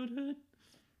childhood?"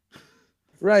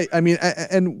 right, I mean,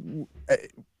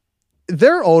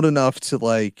 they're old enough to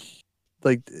like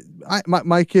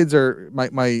my kids are my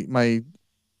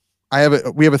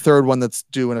we have a third one that's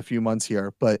due in a few months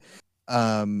here, but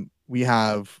we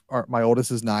have my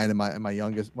oldest is 9 and my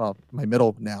youngest, well, my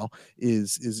middle now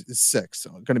is 6,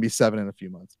 so going to be 7 in a few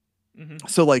months. Mm-hmm.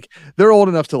 So like they're old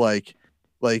enough to like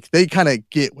they kind of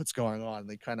get what's going on,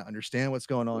 they kind of understand what's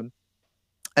going on.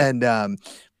 And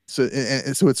so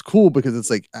it's cool because it's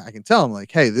like I can tell them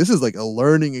like, hey, this is like a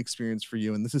learning experience for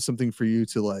you, and this is something for you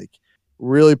to like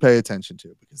really pay attention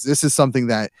to because this is something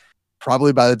that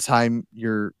probably by the time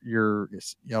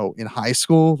in high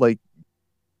school, like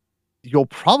you'll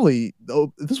probably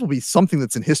this will be something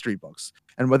that's in history books,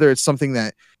 and whether it's something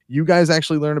that you guys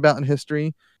actually learn about in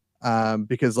history,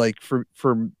 because like for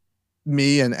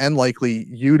me and likely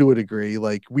you to a degree,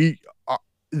 like we are,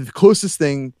 the closest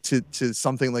thing to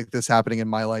something like this happening in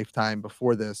my lifetime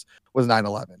before this was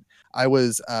 9/11. I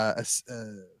was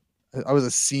I was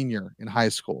a senior in high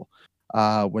school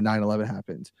when 9/11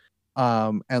 happened,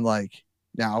 and like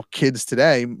now kids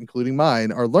today, including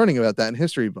mine, are learning about that in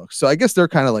history books. So I guess they're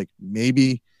kind of like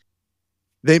maybe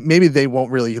they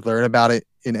won't really learn about it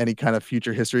in any kind of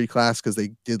future history class because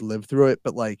they did live through it,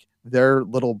 but like their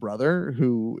little brother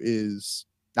who is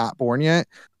not born yet,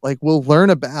 like will learn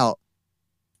about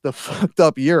the fucked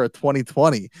up year of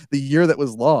 2020, the year that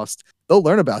was lost. They'll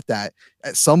learn about that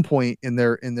at some point in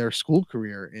their school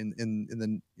career in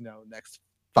the next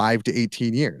 5 to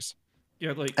 18 years.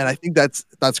 Yeah, like And I think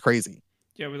that's crazy.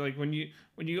 yeah, but like when you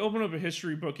open up a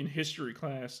history book in history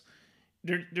class,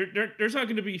 there's not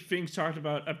going to be things talked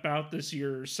about this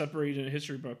year separated in a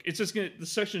history book. It's just the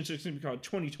section is just going to be called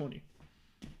 2020.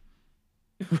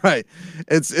 Right.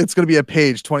 It's going to be a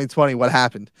page 2020 what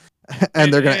happened.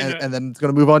 And they're going to and then it's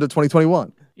going to move on to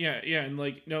 2021. Yeah, yeah, and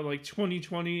like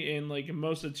 2020 and like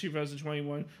most of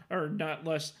 2021 are not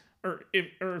less, or if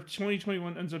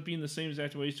 2021 ends up being the same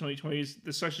exact way as 2020,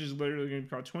 the section is literally going to be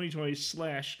called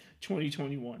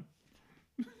 2020/2021.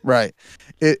 Right.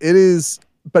 It is,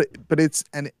 but it's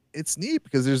neat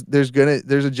because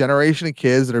there's a generation of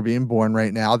kids that are being born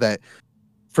right now that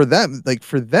for them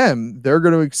they're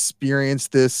going to experience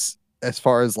this as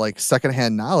far as like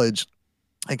secondhand knowledge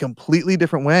a completely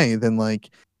different way than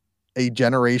like a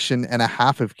generation and a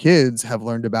half of kids have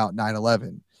learned about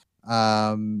 9/11.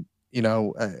 You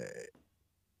know,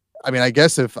 I mean, I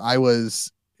guess if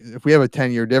we have a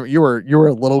 10-year difference, you were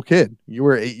a little kid. You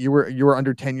were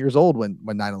under 10 years old when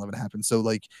 9/11 happened. So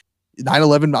like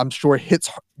 9/11, I'm sure hits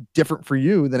different for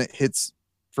you than it hits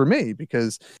for me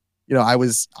because, I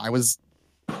was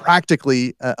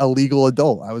practically a legal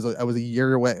adult. I was a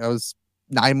year away. I was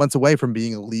 9 months away from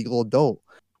being a legal adult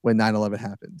when 9/11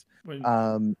 happened. When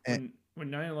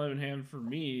 9/11 happened for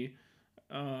me,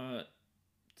 I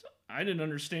didn't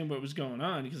understand what was going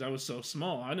on because I was so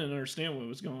small. I didn't understand what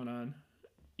was going on,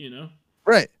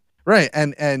 Right.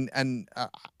 And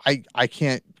I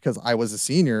can't because I was a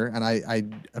senior and I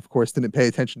of course didn't pay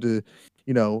attention to,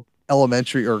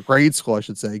 elementary or grade school, I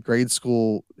should say, grade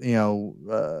school,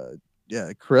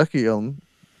 curriculum.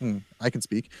 I can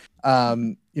speak.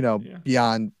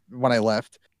 Beyond when I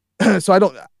left. So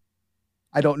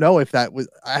I don't know if that was.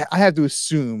 I have to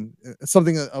assume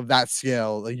something of that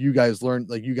scale. Like you guys learned,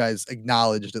 like you guys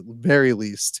acknowledged at the very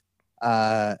least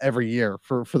every year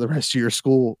for the rest of your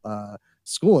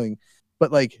schooling.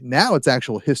 But like now it's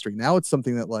actual history. Now it's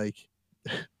something that like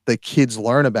the kids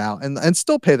learn about and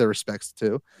still pay their respects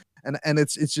to. And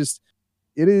it's just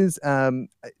it is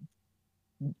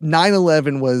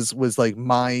 9/11 was like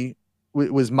my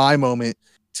moment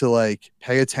to like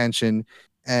pay attention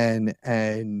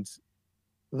and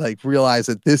like realize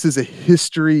that this is a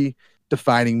history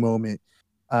defining moment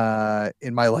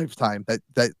in my lifetime that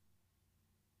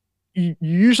you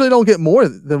usually don't get more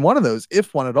than one of those,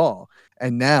 if one at all.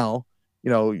 And now,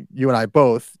 you and I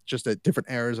both, just at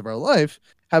different eras of our life,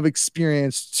 have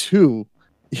experienced two,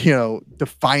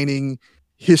 defining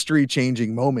history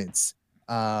changing moments.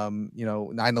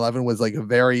 9/11 was like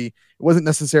it wasn't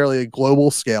necessarily a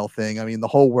global scale thing. I mean, the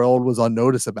whole world was on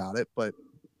notice about it, but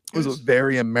it was a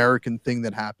very American thing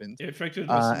that happened. It affected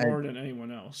us more than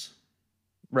anyone else.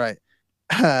 Right.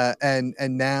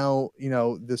 And now,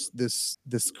 this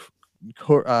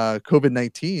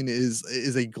COVID-19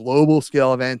 is a global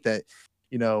scale event that,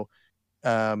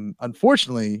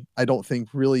 unfortunately, I don't think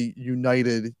really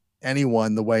united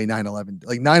anyone the way 9/11 did.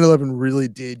 Like 9/11 really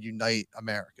did unite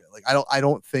America. Like I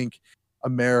don't think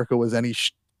America was any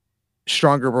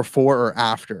stronger before or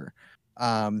after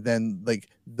than like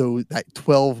that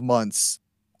 12 months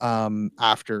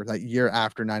after that year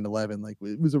after 9/11. Like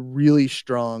it was a really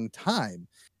strong time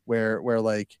where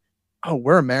like, oh,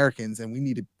 we're Americans and we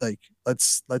need to like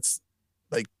let's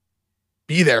like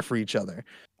be there for each other.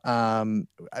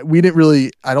 We didn't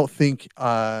really, I don't think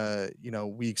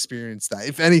we experienced that.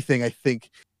 If anything, I think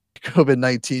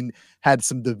COVID-19 had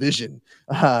some division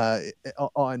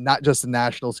on not just a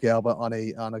national scale but on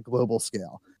a global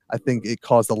scale. I think it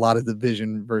caused a lot of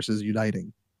division versus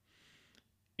uniting.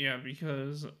 Yeah,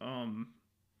 because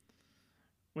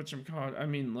whatchamacallit, I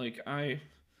mean, like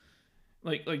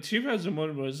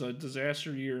 2001 was a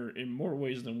disaster year in more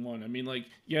ways than one. I mean, like,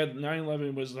 yeah,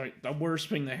 9/11 was like the worst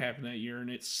thing that happened that year and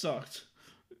it sucked.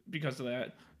 because of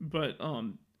that. But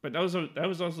that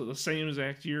was also the same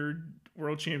exact year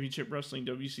World Championship Wrestling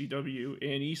WCW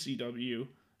and ECW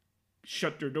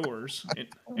shut their doors,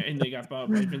 and they got bought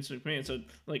by Vince McMahon. So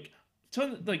like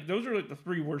like those are like the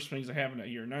three worst things that happened that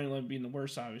year. 9/11 being the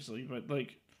worst, obviously, but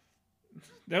like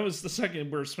that was the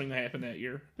second worst thing that happened that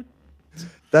year.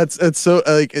 It's so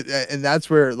like, and that's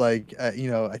where like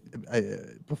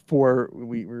before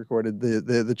we recorded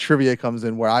the trivia comes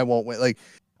in where I won't win. Like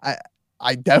I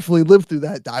I definitely lived through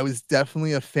that. I was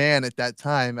definitely a fan at that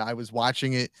time. I was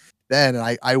watching it then,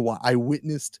 and I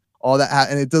witnessed all that,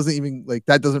 and it doesn't even like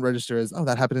that doesn't register as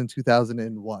that happened in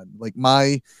 2001. Like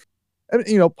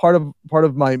part of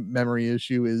my memory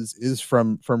issue is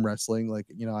from wrestling. Like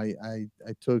I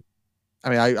took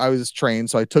I was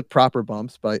trained, so I took proper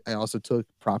bumps, but I also took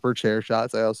proper chair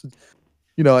shots. I also,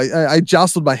 I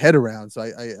jostled my head around. So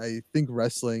I think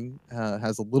wrestling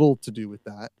has a little to do with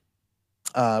that,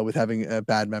 with having a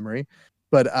bad memory.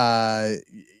 But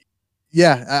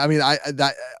yeah, I mean,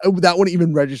 that wouldn't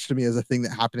even register to me as a thing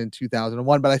that happened in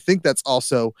 2001. But I think that's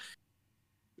also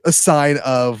a sign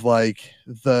of like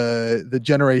the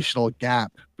generational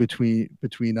gap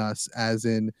between us, as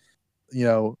in, you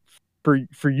know,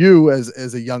 for you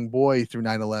as a young boy through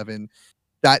 9/11,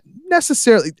 that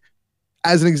necessarily,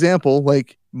 as an example,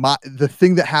 like the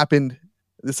thing that happened,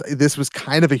 this was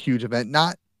kind of a huge event,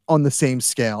 not on the same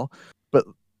scale, but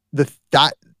the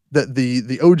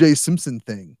OJ Simpson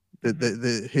thing,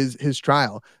 his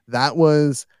trial, that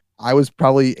was, I was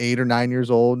probably 8 or 9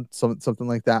 years old, something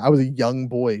like that. I was a young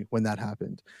boy when that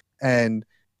happened, and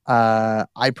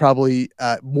I probably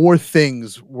more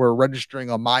things were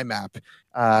registering on my map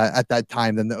at that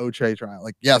time than the OJ trial.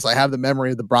 Like, yes, I have the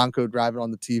memory of the Bronco driving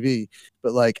on the TV,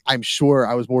 but like, I'm sure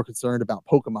I was more concerned about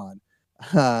Pokemon,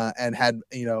 and had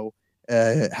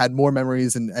more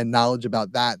memories and knowledge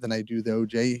about that than I do the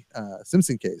OJ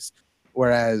Simpson case.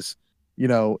 Whereas,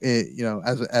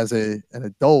 as an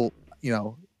adult,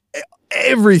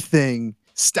 everything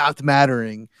stopped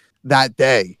mattering that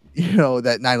day.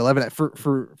 That 9/11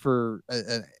 for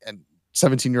a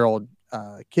 17-year-old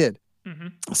kid. Mm-hmm.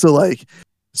 So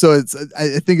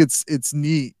I think it's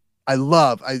neat. I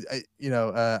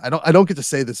don't get to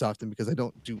say this often because I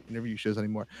don't do interview shows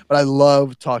anymore, but I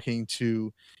love talking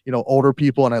to older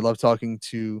people, and I love talking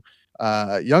to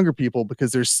younger people,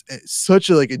 because there's such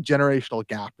a generational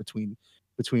gap between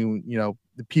the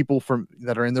people from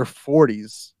that are in their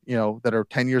 40s, that are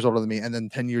 10 years older than me, and then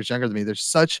 10 years younger than me.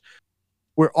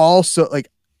 We're all so like,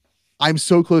 I'm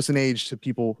so close in age to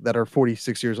people that are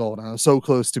 46 years old, and I'm so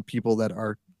close to people that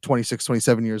are 26,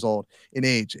 27 years old in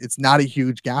age. It's not a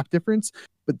huge gap difference,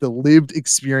 but the lived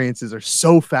experiences are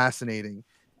so fascinating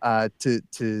to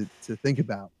think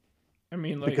about. I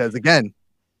mean, like, Because again,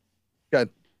 good.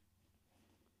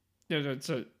 no,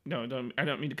 I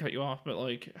don't mean to cut you off, but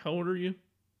like, how old are you?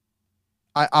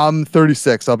 I'm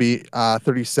 36. I'll be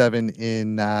 37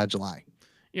 in July.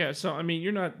 Yeah, so I mean,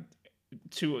 you're not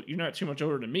too much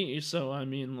older than me, so I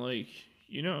mean, like,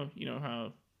 you know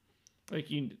how,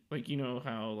 you know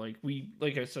how, like,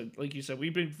 like I said, like you said,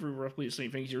 we've been through roughly the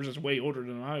same things. You're just way older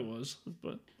than I was,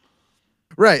 but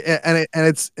Right, and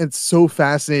it's so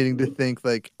fascinating to think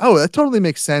like, oh, that totally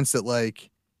makes sense. That like,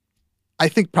 I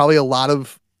think probably a lot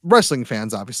of wrestling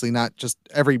fans, obviously not just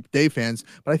everyday fans,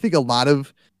 but I think a lot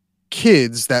of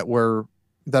kids that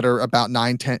are about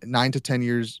 9 to 10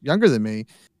 years younger than me,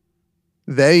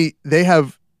 they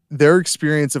have their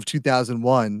experience of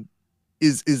 2001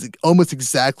 is almost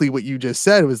exactly what you just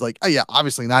said. It was like, oh yeah,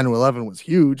 obviously 9/11 was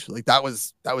huge. Like, that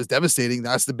was devastating.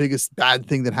 That's the biggest bad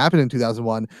thing that happened in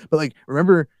 2001. But like,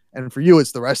 remember, and for you,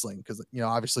 it's the wrestling, because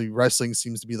obviously wrestling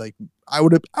seems to be like, I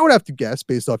would have to guess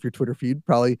based off your Twitter feed,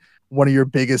 probably one of your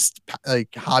biggest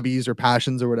like hobbies or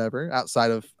passions or whatever,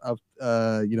 outside of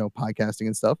podcasting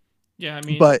and stuff. yeah,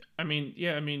 But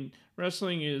yeah, I mean,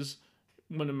 wrestling is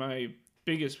one of my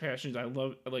biggest passions. I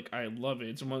love it.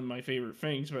 It's one of my favorite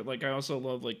things. But like, I also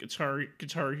love like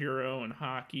Guitar Hero and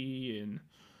hockey and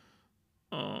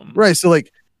um. right, so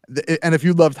like, and if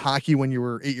you loved hockey when you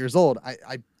were 8 years old,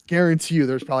 I guarantee you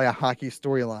there's probably a hockey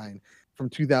storyline from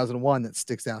 2001 that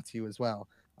sticks out to you as well.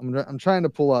 I'm trying to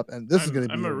pull up, and this is going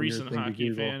to I'm be a a weird recent thing to hockey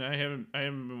Google. fan. I haven't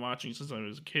been watching since I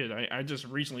was a kid. I just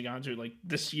recently got into it like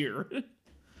this year.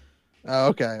 Oh,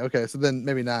 okay, so then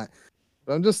maybe not.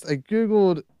 But I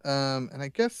googled, and I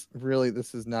guess really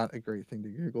this is not a great thing to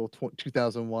Google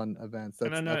 2001 events.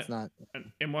 And I'm not. That's not.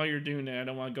 And while you're doing that, I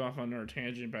don't want to go off on another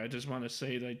tangent, but I just want to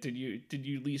say, like, did you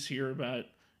at least hear about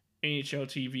NHL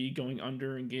TV going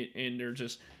under and they're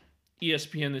just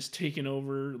ESPN is taking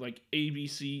over like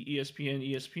ABC,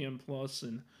 ESPN, ESPN Plus,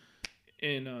 and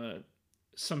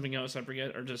something else I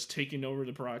forget are just taking over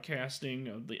the broadcasting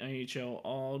of the NHL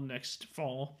all next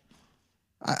fall.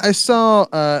 I saw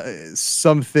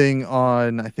something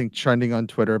on, I think, trending on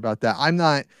Twitter about that. I'm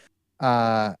not.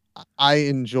 Uh, I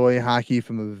enjoy hockey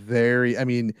from I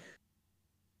mean,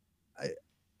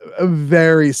 a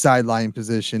very sideline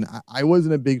position. I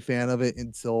wasn't a big fan of it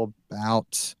until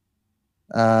about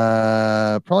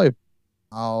probably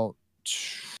about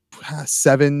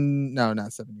 7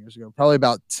 years ago, probably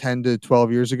about 10 to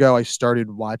 12 years ago. I started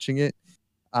watching it.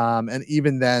 And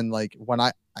even then, like when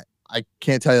I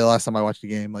can't tell you the last time I watched a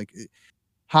game. Like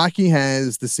hockey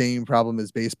has the same problem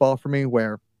as baseball for me,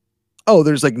 where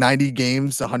there's like 90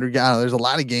 games, 100. There's a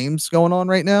lot of games going on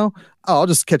right now. Oh, I'll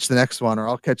just catch the next one, or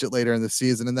I'll catch it later in the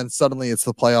season, and then suddenly it's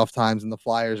the playoff times, and the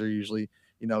Flyers are usually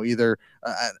either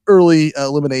an early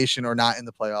elimination or not in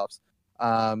the playoffs.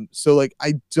 So like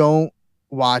I don't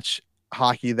watch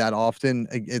hockey that often.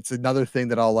 It's another thing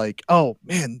that I'll like. Oh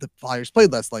man, the Flyers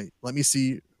played last night. Let me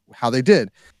see how they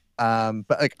did.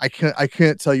 But like I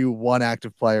can't tell you one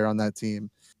active player on that team.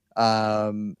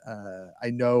 I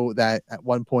know that at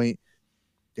one point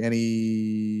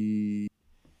Danny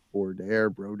Brodeur,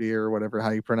 whatever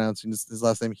how you pronounce his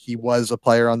last name, he was a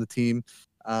player on the team.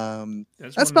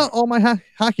 That's about all my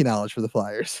hockey knowledge for the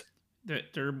Flyers.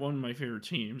 They're one of my favorite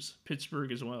teams.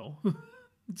 Pittsburgh as well.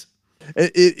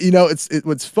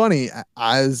 What's funny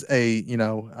as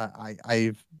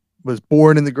I was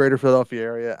born in the greater Philadelphia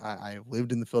area. I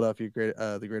lived in the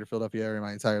greater Philadelphia area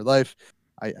my entire life.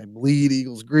 I bleed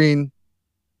Eagles green.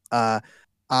 I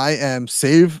am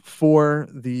save for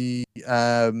the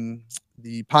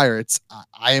Pirates.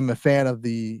 I am a fan of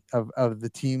the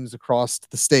teams across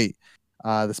the state.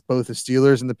 Both the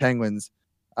Steelers and the Penguins.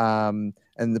 And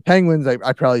the Penguins,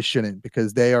 I probably shouldn't,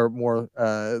 because they are more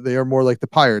like the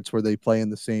Pirates, where they play in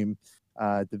the same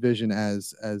division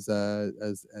as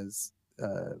the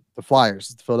Flyers,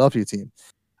 the Philadelphia team.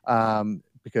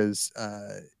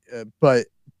 But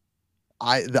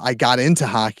I got into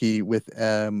hockey with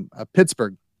a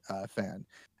Pittsburgh fan.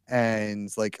 And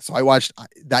like, so I watched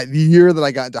that the year that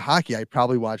I got into hockey, I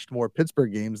probably watched more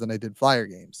Pittsburgh games than I did Flyer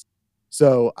games.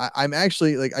 So I'm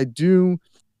actually like, I do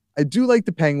like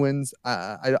the Penguins.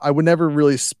 I would never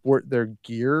really sport their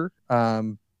gear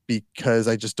because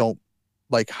I just don't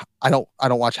like, I don't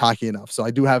watch hockey enough. So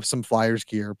I do have some Flyers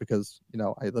gear because,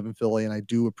 I live in Philly and I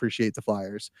do appreciate the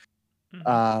Flyers.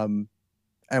 Mm-hmm.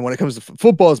 And when it comes to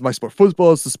football is my sport.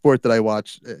 Football is the sport that I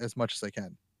watch as much as I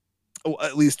can. Oh,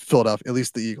 at least Philadelphia, at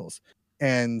least the Eagles.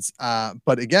 And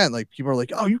but again, like people are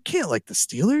like, oh, you can't like the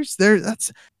Steelers.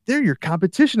 They're your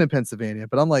competition in Pennsylvania.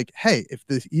 But I'm like, hey, if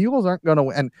the Eagles aren't going to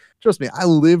win, and trust me, I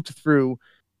lived through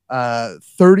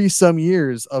 30 some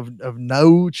years of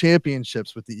no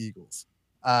championships with the Eagles.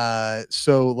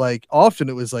 So like often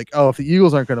it was like, oh, if the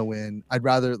Eagles aren't going to win, I'd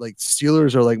rather like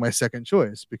Steelers are like my second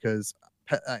choice because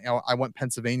I want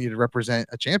Pennsylvania to represent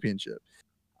a championship.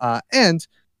 And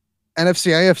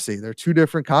NFC, AFC, they're two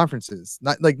different conferences.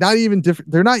 Not even different.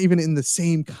 They're not even in the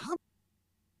same conference.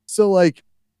 So like,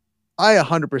 I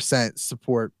 100%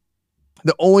 support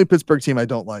the only Pittsburgh team I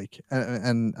don't like,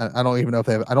 and I don't even know if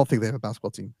they have. I don't think they have a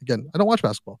basketball team. Again, I don't watch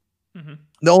basketball. Mm-hmm.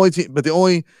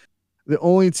 The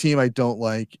only team I don't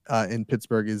like in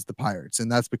Pittsburgh is the Pirates,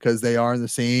 and that's because they are in the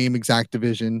same exact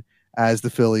division as the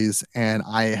Phillies, and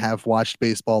I have watched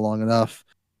baseball long enough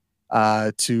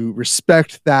to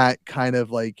respect that kind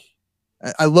of like.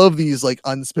 I love these like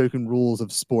unspoken rules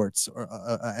of sports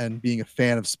and being a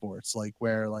fan of sports, like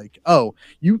where like, oh,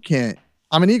 you can't.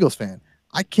 I'm an Eagles fan.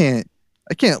 I can't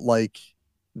like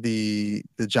the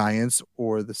Giants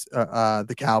or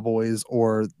the Cowboys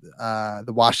or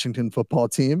the Washington football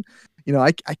team.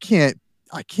 I can't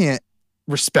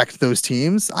respect those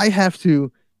teams. I have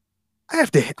to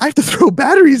throw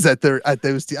batteries at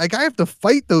those teams. Like I have to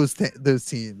fight those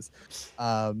teams.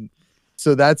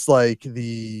 So that's like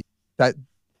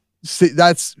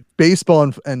that's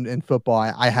baseball and football.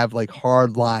 I have like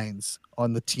hard lines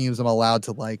on the teams I'm allowed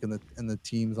to like and the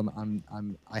teams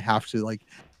I have to like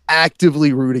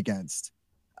actively root against.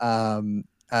 Hockey,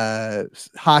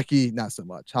 not so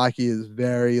much. Hockey is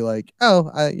very like,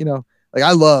 I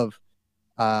love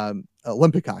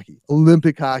Olympic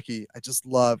hockey. I just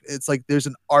love. It's like there's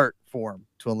an art form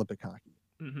to Olympic hockey.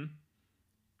 Mm-hmm.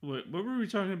 What were we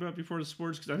talking about before the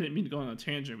sports? Because I didn't mean to go on a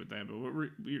tangent with that. But what were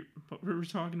we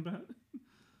talking about?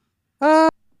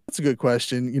 That's a good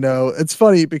question. It's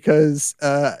funny because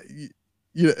I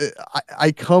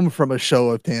come from a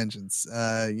show of tangents.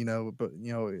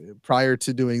 Prior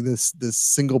to doing this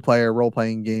single player role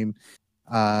playing game,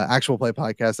 actual play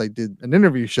podcast, I did an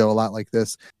interview show a lot like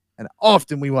this, and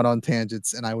often we went on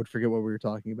tangents, and I would forget what we were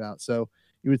talking about. So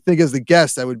you would think as the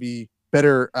guest I would be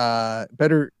better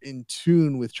in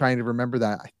tune with trying to remember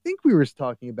that. I think we were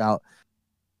talking about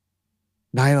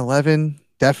 9/11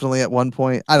 definitely at one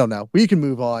point. I don't know. We can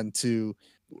move on to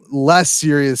less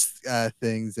serious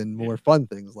things and Yeah. more fun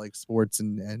things like sports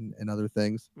and other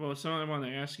things. Well, something I want to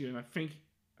ask you, and I think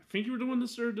you were the one that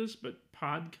started this, but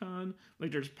PodCon,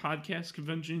 like there's podcast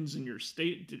conventions in your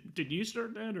state. Did you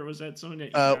start that, or was that something that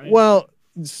you guys? Well,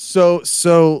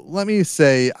 so let me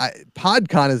say,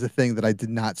 PodCon is a thing that I did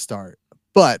not start,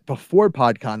 but before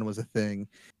PodCon was a thing,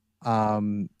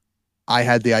 um, I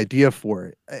had the idea for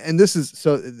it, and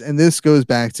this goes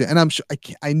back to, and I'm sure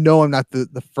I know I'm not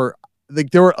the first.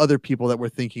 Like there were other people that were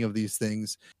thinking of these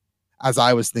things as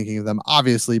I was thinking of them,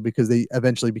 obviously because they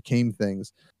eventually became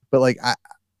things. But like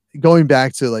going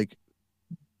back to like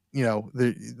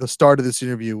the start of this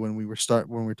interview when we were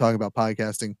talking about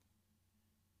podcasting,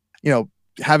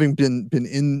 having been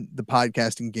in the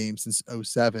podcasting game since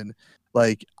 '07,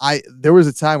 like there was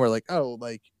a time where like, oh,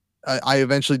 like I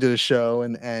eventually did a show,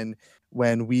 and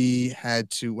when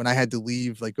I had to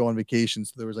leave, like go on vacation,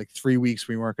 so there was like 3 weeks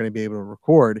we weren't going to be able to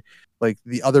record, like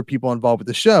the other people involved with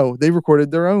the show, they recorded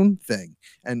their own thing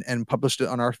and published it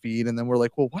on our feed, and then we're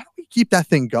like, well, why don't we keep that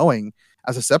thing going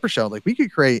as a separate show? Like we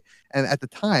could create, and at the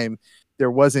time there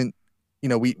wasn't,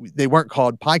 they weren't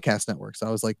called podcast networks. So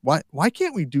I was like, why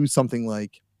can't we do something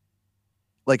like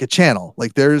a channel?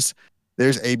 Like there's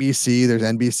ABC, there's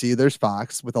NBC, there's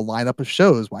Fox with a lineup of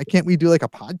shows. Why can't we do like a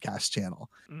podcast channel?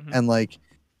 Mm-hmm. And like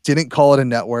didn't call it a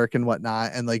network and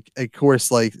whatnot. And like of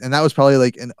course, like, and that was probably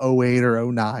like in '08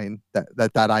 or '09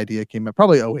 that idea came up,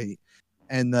 probably '08.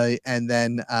 And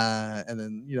then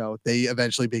they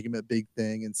eventually became a big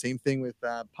thing. And same thing with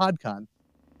PodCon.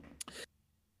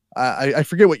 I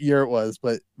forget what year it was,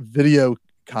 but VideoCon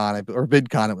or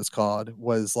VidCon it was called,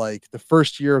 was like the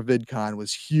first year of VidCon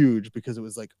was huge because it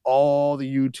was like all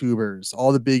the YouTubers,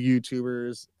 all the big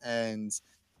YouTubers, and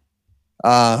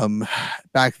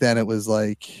back then it was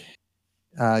like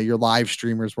your live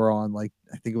streamers were on, like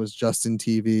I think it was Justin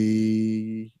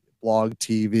TV, Blog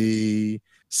TV,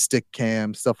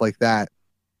 Stickcam, stuff like that.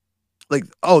 Like,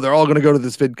 oh, they're all gonna go to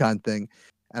this VidCon thing,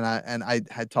 and I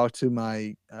had talked to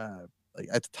my like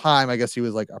at the time, I guess he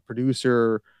was like a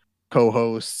producer,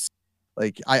 co-host.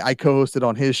 Like I co-hosted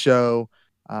on his show.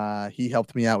 He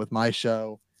helped me out with my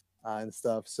show and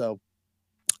stuff. So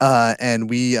and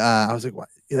I was like, what?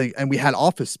 Like, and we had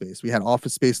office space. We had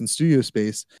office space and studio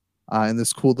space in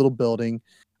this cool little building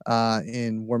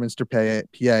in Warminster, PA.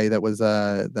 That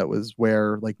was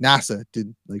where like NASA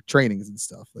did like trainings and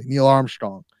stuff. Like Neil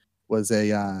Armstrong was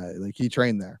like he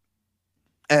trained there,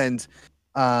 and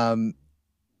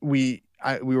we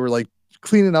were like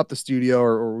cleaning up the studio,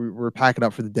 or we were packing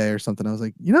up for the day or something. I was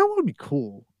like, what would be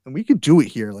cool, and we could do it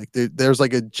here. Like there's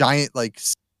like a giant like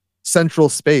central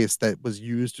space that was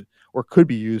used or could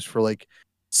be used for like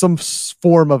some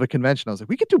form of a convention. I was like,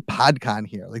 we could do PodCon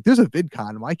here. Like there's a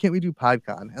VidCon. Why can't we do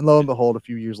PodCon? And lo and behold, a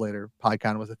few years later,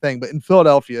 PodCon was a thing. But in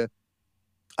Philadelphia,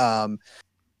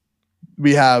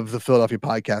 we have the Philadelphia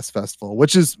Podcast Festival,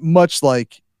 which is much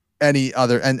like any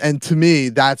other. And to me,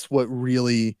 that's what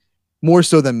really, more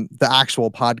so than the actual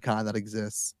PodCon that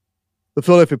exists, the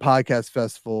Philadelphia Podcast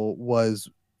Festival was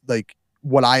like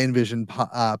what I envisioned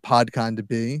PodCon to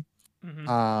be.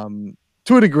 Mm-hmm.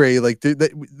 To a degree, like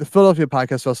the Philadelphia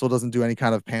Podcast Festival doesn't do any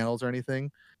kind of panels or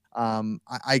anything.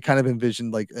 I kind of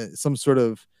envisioned like some sort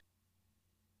of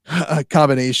a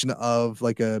combination of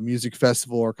like a music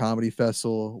festival or comedy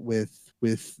festival with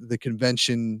the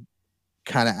convention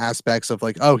kind of aspects of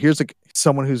like, oh, here's like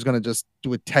someone who's going to just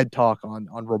do a TED talk on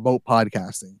remote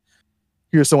podcasting.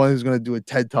 Here's someone who's going to do a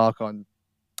TED talk on,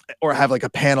 or have like a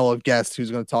panel of guests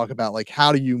who's going to talk about like,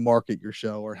 how do you market your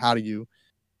show, or how do you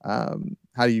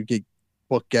get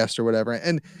book guests or whatever.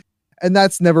 And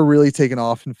that's never really taken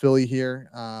off in Philly here.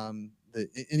 And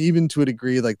even to a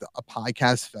degree, like a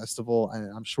podcast festival,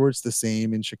 and I'm sure it's the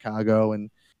same in Chicago,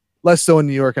 and less so in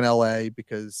New York and LA,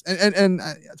 because and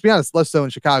to be honest, less so in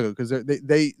Chicago, because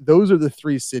they those are the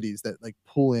three cities that like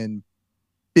pull in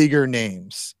bigger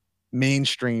names,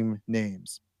 mainstream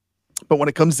names. But when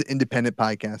it comes to independent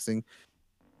podcasting,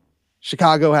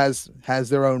 Chicago has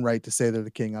their own right to say they're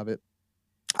the king of it.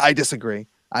 I disagree.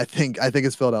 I think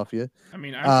it's Philadelphia. I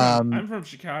mean, I'm from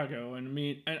Chicago, and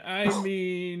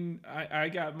I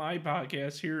got my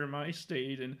podcast here in my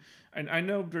state, and I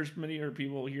know there's many other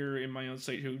people here in my own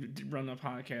state who run a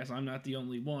podcast. I'm not the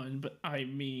only one, but I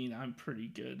mean, I'm pretty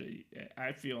good.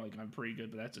 I feel like I'm pretty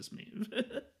good, but that's just me.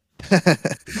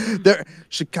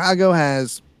 Chicago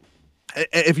has,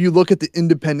 if you look at the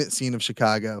independent scene of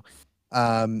Chicago,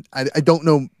 I don't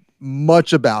know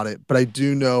much about it, but I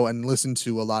do know and listen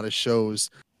to a lot of shows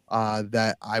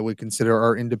that I would consider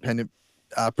are independent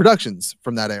productions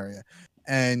from that area,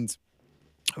 and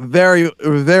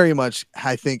very much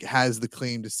I think has the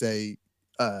claim to say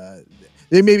uh,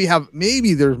 they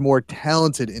maybe there's more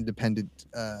talented independent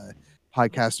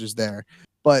podcasters there,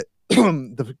 but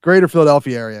the greater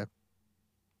Philadelphia area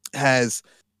has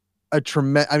a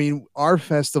tremendous. I mean, our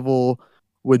festival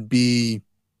would be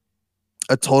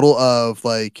a total of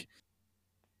like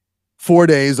 4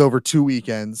 days over 2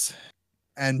 weekends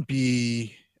and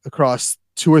be across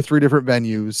 2 or 3 different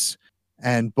venues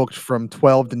and booked from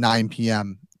 12 to 9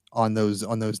 p.m. On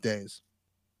those days.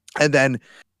 And then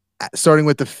starting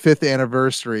with the 5th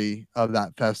anniversary of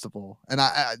that festival, and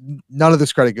I none of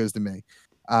this credit goes to me.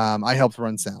 I helped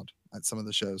run sound at some of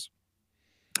the shows,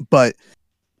 but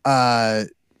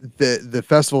the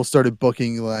festival started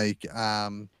booking like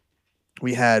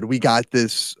we got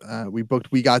this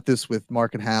we got this with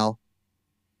Mark and Hal.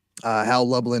 Hal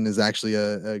Lublin is actually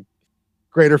a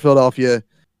greater Philadelphia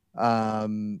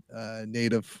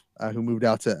native who moved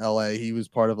out to LA. He was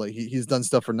part of like he's done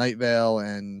stuff for Night Vale,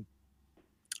 and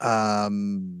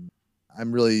I'm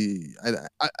really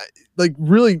I like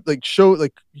really like show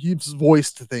like he's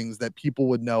voiced to things that people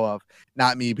would know of,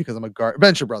 not me because I'm a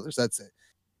Venture Brothers, that's it.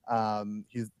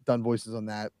 He's done voices on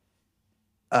that,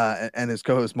 and his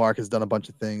co-host Mark has done a bunch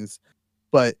of things,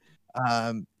 but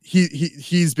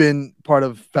he's been part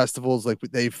of festivals, like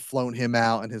they've flown him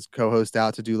out and his co-host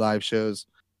out to do live shows.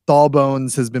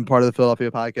 Bones has been part of the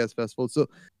Philadelphia Podcast Festival, so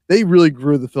they really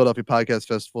grew the Philadelphia Podcast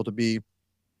Festival to be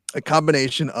a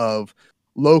combination of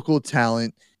local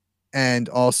talent and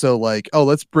also like, oh,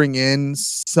 let's bring in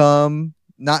some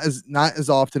not as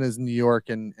often as New York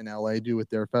and LA do with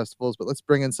their festivals, but let's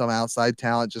bring in some outside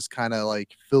talent, just kind of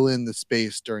like fill in the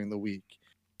space during the week.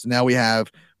 So now we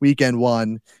have weekend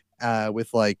one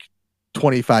with like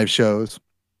 25 shows,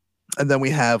 and then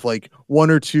we have like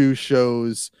 1 or 2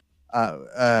 shows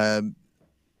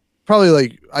probably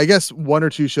like I guess 1 or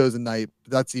 2 shows a night.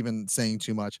 That's even saying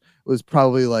too much. It was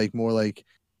probably like more like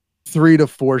 3 to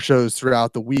 4 shows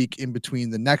throughout the week in between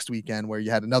the next weekend where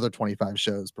you had another 25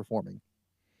 shows performing.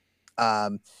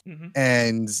 And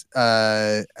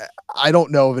I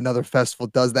don't know if another festival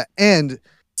does that. And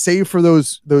save for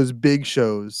those big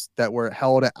shows that were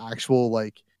held at actual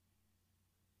like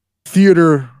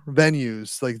theater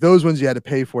venues, like those ones you had to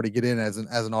pay for to get in as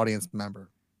an audience member.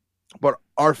 But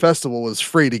our festival was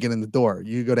free to get in the door.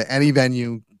 You go to any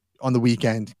venue on the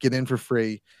weekend, get in for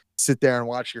free, sit there and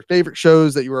watch your favorite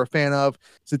shows that you were a fan of,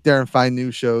 sit there and find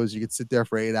new shows. You could sit there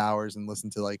for 8 hours and listen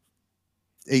to like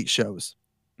 8 shows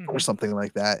or something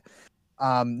like that.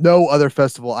 No other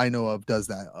festival I know of does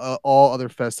that. All other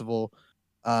festivals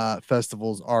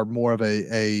are more of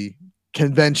a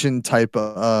convention type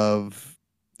of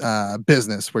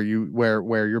business where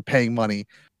you're paying money,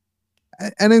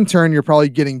 and in turn you're probably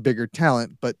getting bigger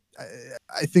talent. But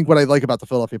I think what I like about the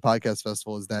Philadelphia Podcast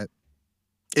Festival is that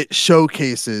it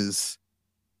showcases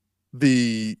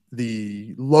the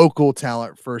local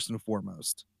talent first and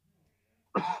foremost.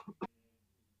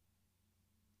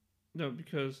 No,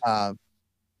 because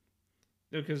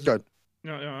Good.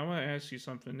 no, I want to ask you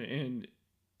something, and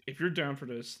if you're down for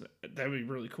this, that'd be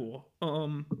really cool.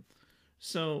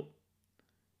 So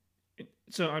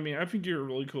I mean, I think you're a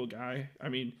really cool guy. I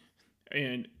mean,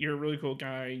 and you're a really cool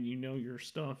guy, and you know your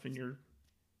stuff, and you're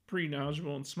pretty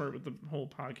knowledgeable and smart with the whole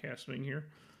podcast thing here.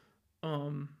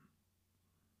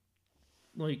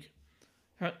 Like,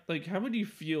 how would you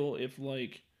feel if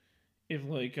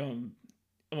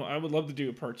well, I would love to do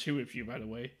a part 2 with you, by the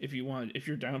way, if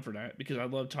you're down for that, because I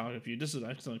love talking with you. This is an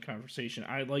excellent conversation.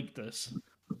 I like this.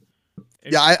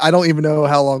 Yeah, I don't even know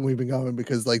how long we've been going,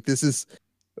 because like this is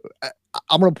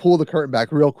I'm gonna pull the curtain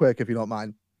back real quick if you don't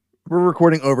mind. We're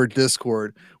recording over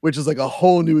Discord, which is like a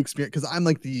whole new experience, because I'm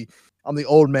the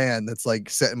old man that's like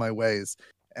set in my ways,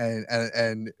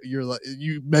 and you're like,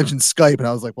 you mentioned Skype, and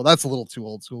I was like, well, that's a little too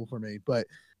old school for me. But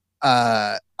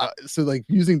so like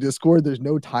using Discord, there's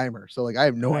no timer, so like I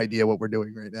have no idea what we're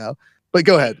doing right now. But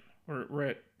go ahead.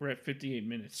 We're at 58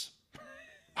 minutes.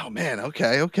 Oh man,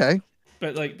 okay.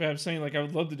 But I'm saying, like, I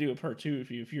would love to do a part 2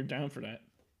 if you're down for that.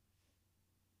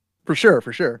 For sure.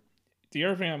 The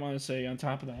other thing I want to say on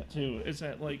top of that too is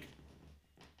that, like,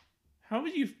 how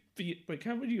would you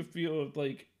feel if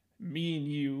like me and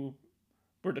you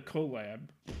were to collab?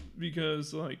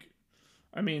 Because like,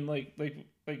 I mean, like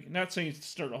not saying to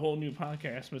start a whole new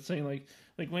podcast, but saying like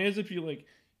when as if you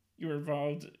were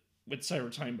involved with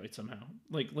Cyber Time Bite somehow,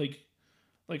 like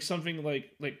something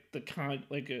like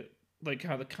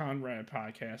how the Conrad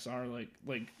podcasts are, like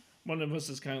one of us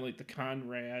is kind of like the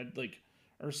Conrad, like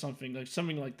or something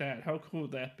like that. How cool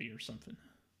would that be, or something?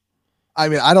 I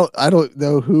mean, I don't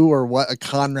know who or what a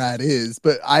Conrad is,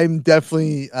 but I'm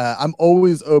definitely I'm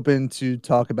always open to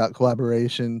talk about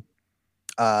collaboration.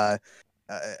 Uh,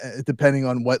 Depending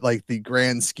on what like the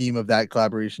grand scheme of that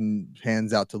collaboration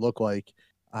pans out to look like.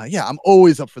 Yeah, I'm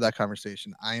always up for that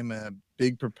conversation. I am a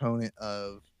big proponent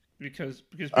Because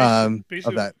basically of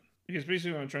basically that. because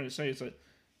basically what I'm trying to say is that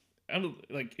I don't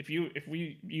like if you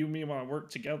and me want to work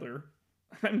together.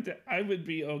 I would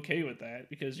be okay with that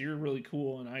because you're really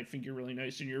cool and I think you're really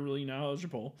nice and you're really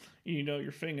knowledgeable. You know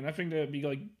your thing, and I think that would be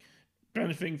like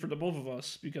benefiting for the both of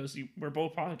us because we're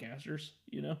both podcasters.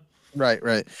 You know. Right,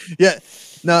 right. Yeah.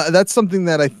 No, that's something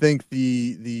that I think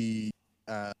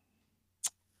uh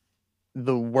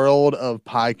the world of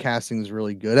podcasting is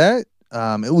really good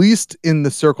at least in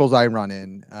the circles I run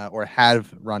in or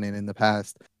have run in the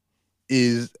past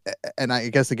is and I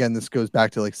guess again this goes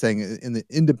back to like saying in the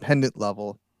independent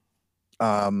level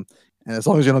um and as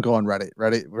long as you don't go on Reddit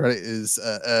is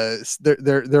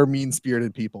they're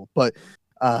mean-spirited people, but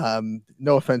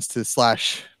no offense to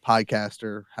slash podcast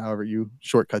or however you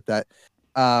shortcut that.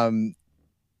 um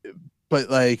but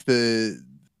like the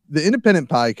independent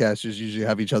podcasters usually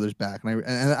have each other's back, and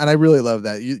I really love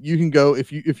that. You can go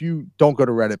if you don't go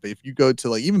to Reddit, but if you go to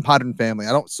like even Podern Family,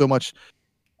 I don't so much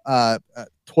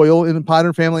toil in the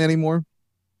Podern Family anymore,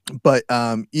 but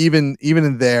even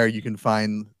in there you can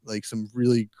find like some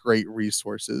really great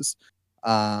resources.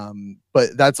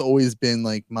 But that's always been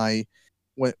like my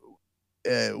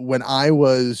when I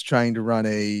was trying to run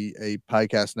a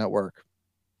podcast network,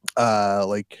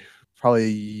 like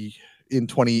probably in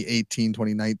 2018,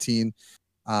 2019.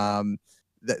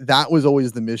 That was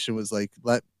always the mission, was like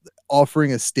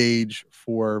offering a stage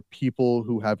for people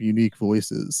who have unique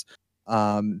voices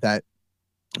that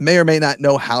may or may not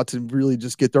know how to really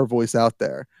just get their voice out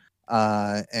there.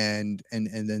 And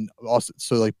then also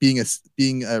so like being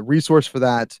a resource for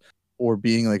that, or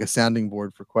being like a sounding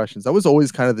board for questions. That was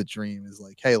always kind of the dream, is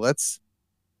like, hey, let's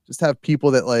just have people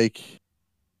that like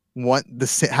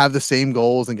have the same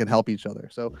goals and can help each other.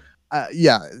 So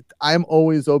yeah, I'm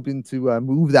always open to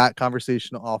move that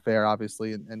conversation off air,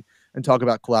 obviously, and talk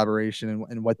about collaboration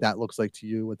and what that looks like to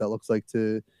you, what that looks like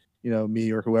to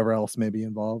me or whoever else may be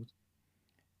involved.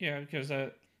 Yeah, because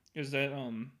that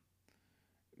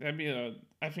that'd be a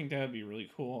I think that'd be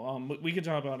really cool. We could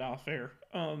talk about off air.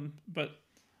 But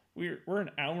we're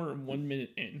an hour and 1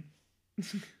 minute in.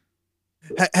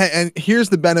 And here's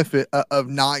the benefit of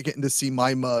not getting to see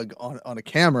my mug on a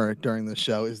camera during the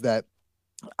show, is that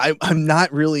I'm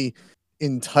not really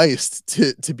enticed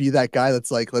to be that guy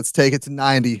that's like, let's take it to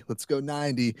 90, let's go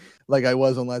 90, like I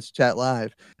was on Let's Chat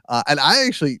Live. And I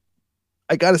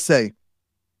gotta say,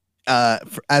 as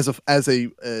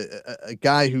a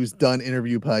guy who's done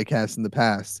interview podcasts in the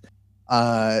past,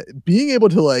 being able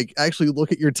to like actually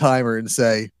look at your timer and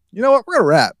say, you know what, we're gonna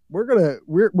wrap,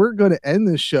 we're gonna end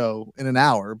this show in an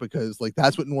hour, because like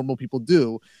that's what normal people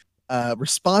do.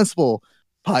 Responsible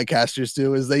podcasters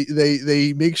do, is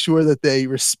they make sure that they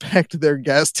respect their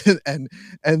guest and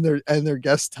their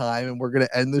guest time, and we're gonna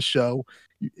end the show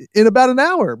in about an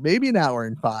hour, maybe an hour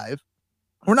and five.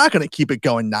 We're not going to keep it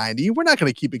going 90. We're not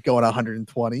going to keep it going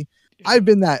 120. I've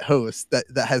been that host that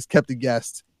has kept a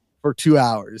guest for 2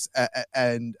 hours.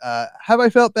 And have I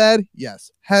felt bad?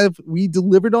 Yes. Have we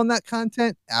delivered on that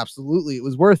content? Absolutely. It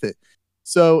was worth it.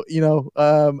 So,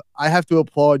 I have to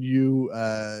applaud you,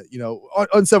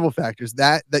 on several factors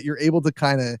that you're able to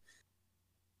kind of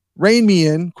rein me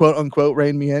in, quote unquote,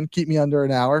 rein me in, keep me under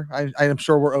an hour. I am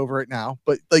sure we're over it now,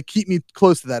 but like keep me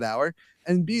close to that hour,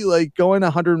 and be like going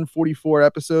 144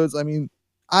 episodes. I mean,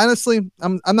 honestly,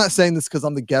 I'm not saying this because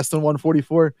I'm the guest on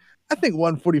 144. I think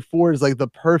 144 is like the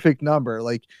perfect number.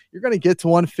 Like you're gonna get to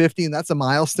 150, and that's a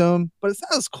milestone, but it's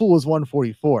not as cool as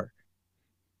 144.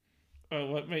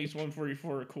 What makes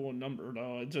 144 a cool number,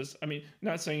 though? I mean,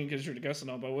 not saying because you're the guest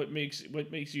and all, but what makes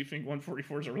you think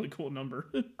 144 is a really cool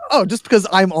number? Oh, just because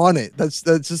I'm on it. That's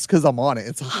just because I'm on it.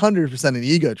 It's 100% an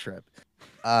ego trip.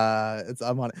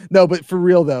 I'm on it. No, but for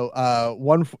real though,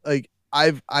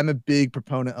 I'm a big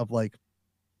proponent of like,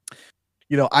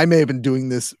 I may have been doing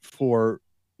this for,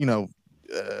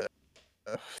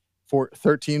 for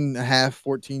 13 and a half,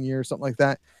 14 years, something like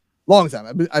that. Long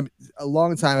time. A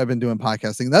long time I've been doing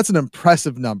podcasting. That's an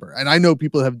impressive number. And I know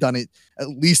people have done it at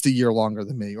least a year longer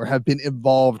than me, or have been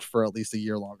involved for at least a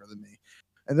year longer than me.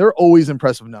 And they're always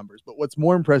impressive numbers. But what's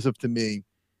more impressive to me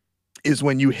is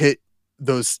when you hit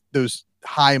those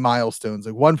high milestones,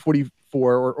 like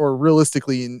 144, or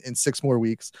realistically in 6 more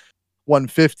weeks,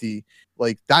 150.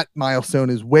 Like that milestone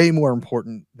is way more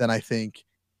important than I think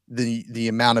the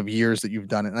amount of years that you've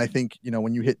done it. And I think, you know,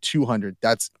 when you hit 200,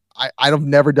 I've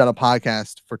never done a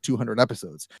podcast for 200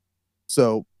 episodes.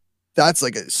 So that's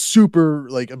like a super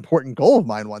like important goal of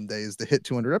mine one day is to hit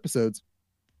 200 episodes.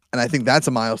 And I think that's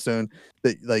a milestone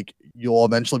that like you'll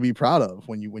eventually be proud of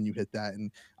when you hit that. And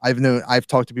I've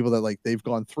talked to people that like they've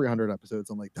gone 300 episodes.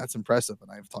 I'm like, that's impressive. And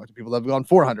I've talked to people that have gone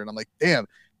 400. I'm like, damn,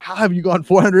 how have you gone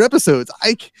 400 episodes?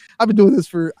 I've been doing this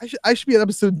for I should be at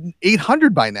episode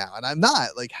 800 by now, and I'm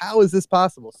not. Like, how is this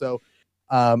possible? So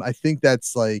I think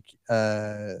that's like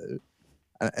and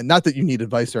not that you need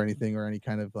advice or anything or any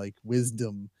kind of like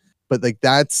wisdom, but like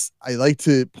I like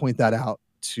to point that out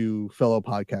to fellow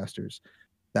podcasters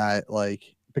that like,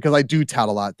 because I do tout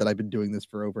a lot that I've been doing this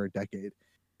for over a decade,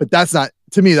 but that's not,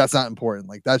 to me, that's not important.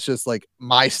 Like, that's just like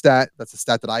my stat. That's a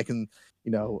stat that I can,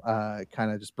 you know, kind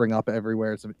of just bring up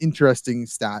everywhere. It's an interesting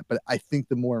stat, but I think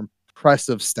the more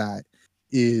impressive stat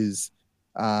is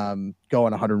going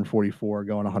 144,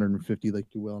 going 150, like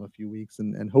you will in a few weeks.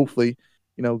 And hopefully,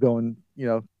 you know, going, you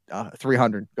know,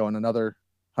 300, going another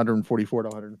 144 to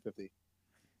 150.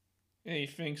 Hey,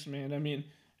 thanks, man. I mean,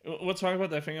 we'll talk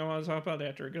about that thing I want to talk about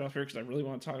after I get off here because I really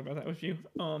want to talk about that with you.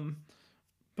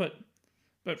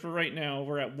 But for right now,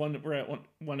 we're at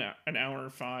an hour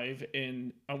and 5,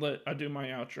 and I'll do my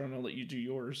outro and I'll let you do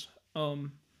yours.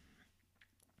 Thank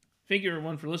you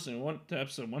everyone for listening to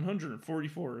episode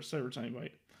 144 of Cyber Time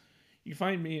Bite. You can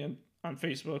find me on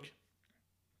Facebook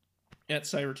at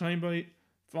Cyber Time Bite.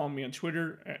 Follow me on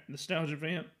Twitter at Nostalgia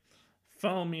Vamp.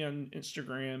 Follow me on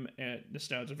Instagram at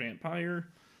Nostalgia Vampire.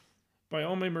 Buy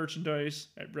all my merchandise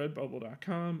at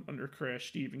redbubble.com under Crash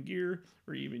Steven Gear,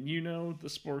 or even you know the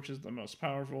Sporks is the most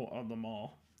powerful of them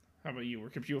all. How about you? Where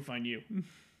can people find you?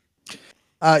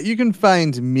 You can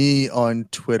find me on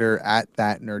Twitter at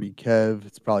ThatNerdyKev.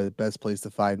 It's probably the best place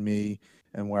to find me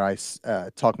and where I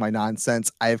talk my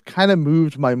nonsense. I've kind of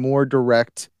moved my more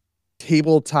direct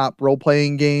tabletop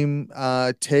role-playing game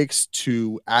takes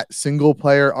to at Single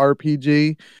Player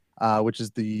RPG. Which is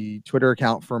the Twitter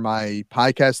account for my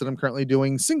podcast that I'm currently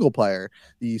doing, Single Player,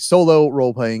 the solo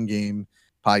role-playing game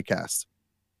podcast.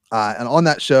 And on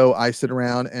that show, I sit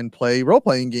around and play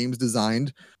role-playing games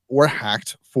designed or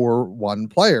hacked for one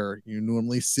player. You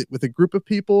normally sit with a group of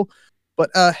people, but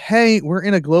hey, we're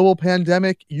in a global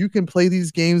pandemic. You can play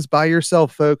these games by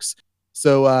yourself, folks.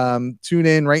 So tune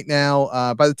in right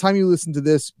now. By the time you listen to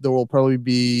this, there will probably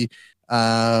be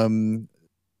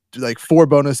like 4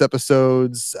 bonus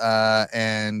episodes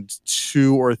and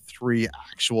 2 or 3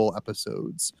 actual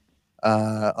episodes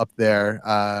up there.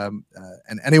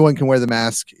 And Anyone Can Wear the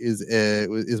Mask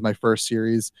is my first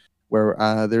series where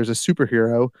there's a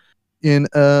superhero in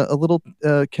a little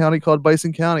county called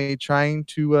Bison County trying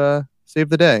to save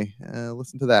the day.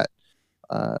 Listen to that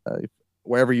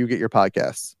wherever you get your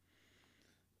podcasts.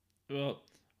 Well,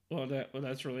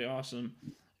 that's really awesome.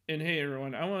 And hey,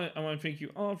 everyone, I want to thank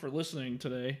you all for listening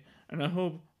today, and I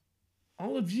hope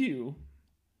all of you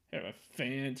have a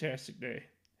fantastic day.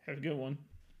 Have a good one.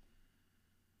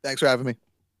 Thanks for having me.